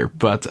converted here,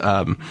 but.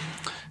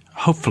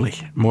 Hopefully,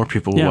 more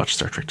people will watch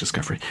Star Trek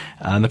Discovery.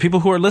 And the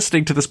people who are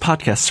listening to this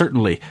podcast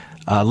certainly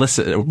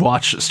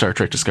watch Star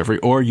Trek Discovery,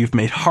 or you've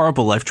made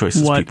horrible life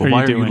choices, people.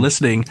 Why are you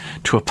listening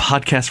to a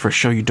podcast for a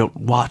show you don't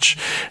watch?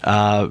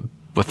 Well,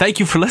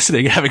 thank you for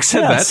listening, having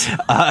said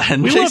that.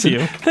 And we Jason,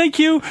 love you. Thank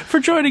you for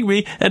joining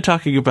me and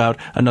talking about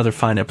another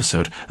fine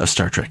episode of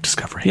Star Trek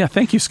Discovery. Yeah,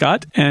 thank you,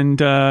 Scott.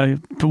 And I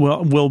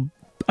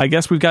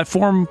guess we've got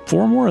four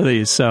more of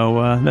these,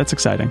 so that's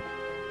exciting.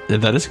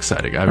 That is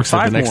exciting. I'm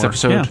excited. The next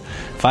episode,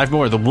 5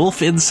 more. The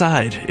Wolf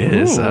Inside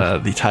is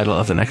the title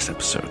of the next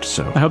episode.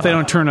 So I hope they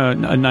don't turn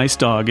a nice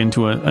dog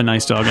into a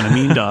nice dog and a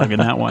mean dog in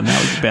that one.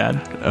 That would be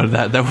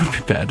bad. That would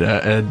be bad.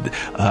 And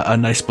a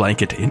nice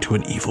blanket into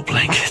an evil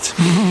blanket.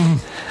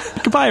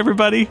 Goodbye,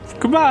 everybody.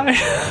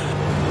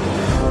 Goodbye.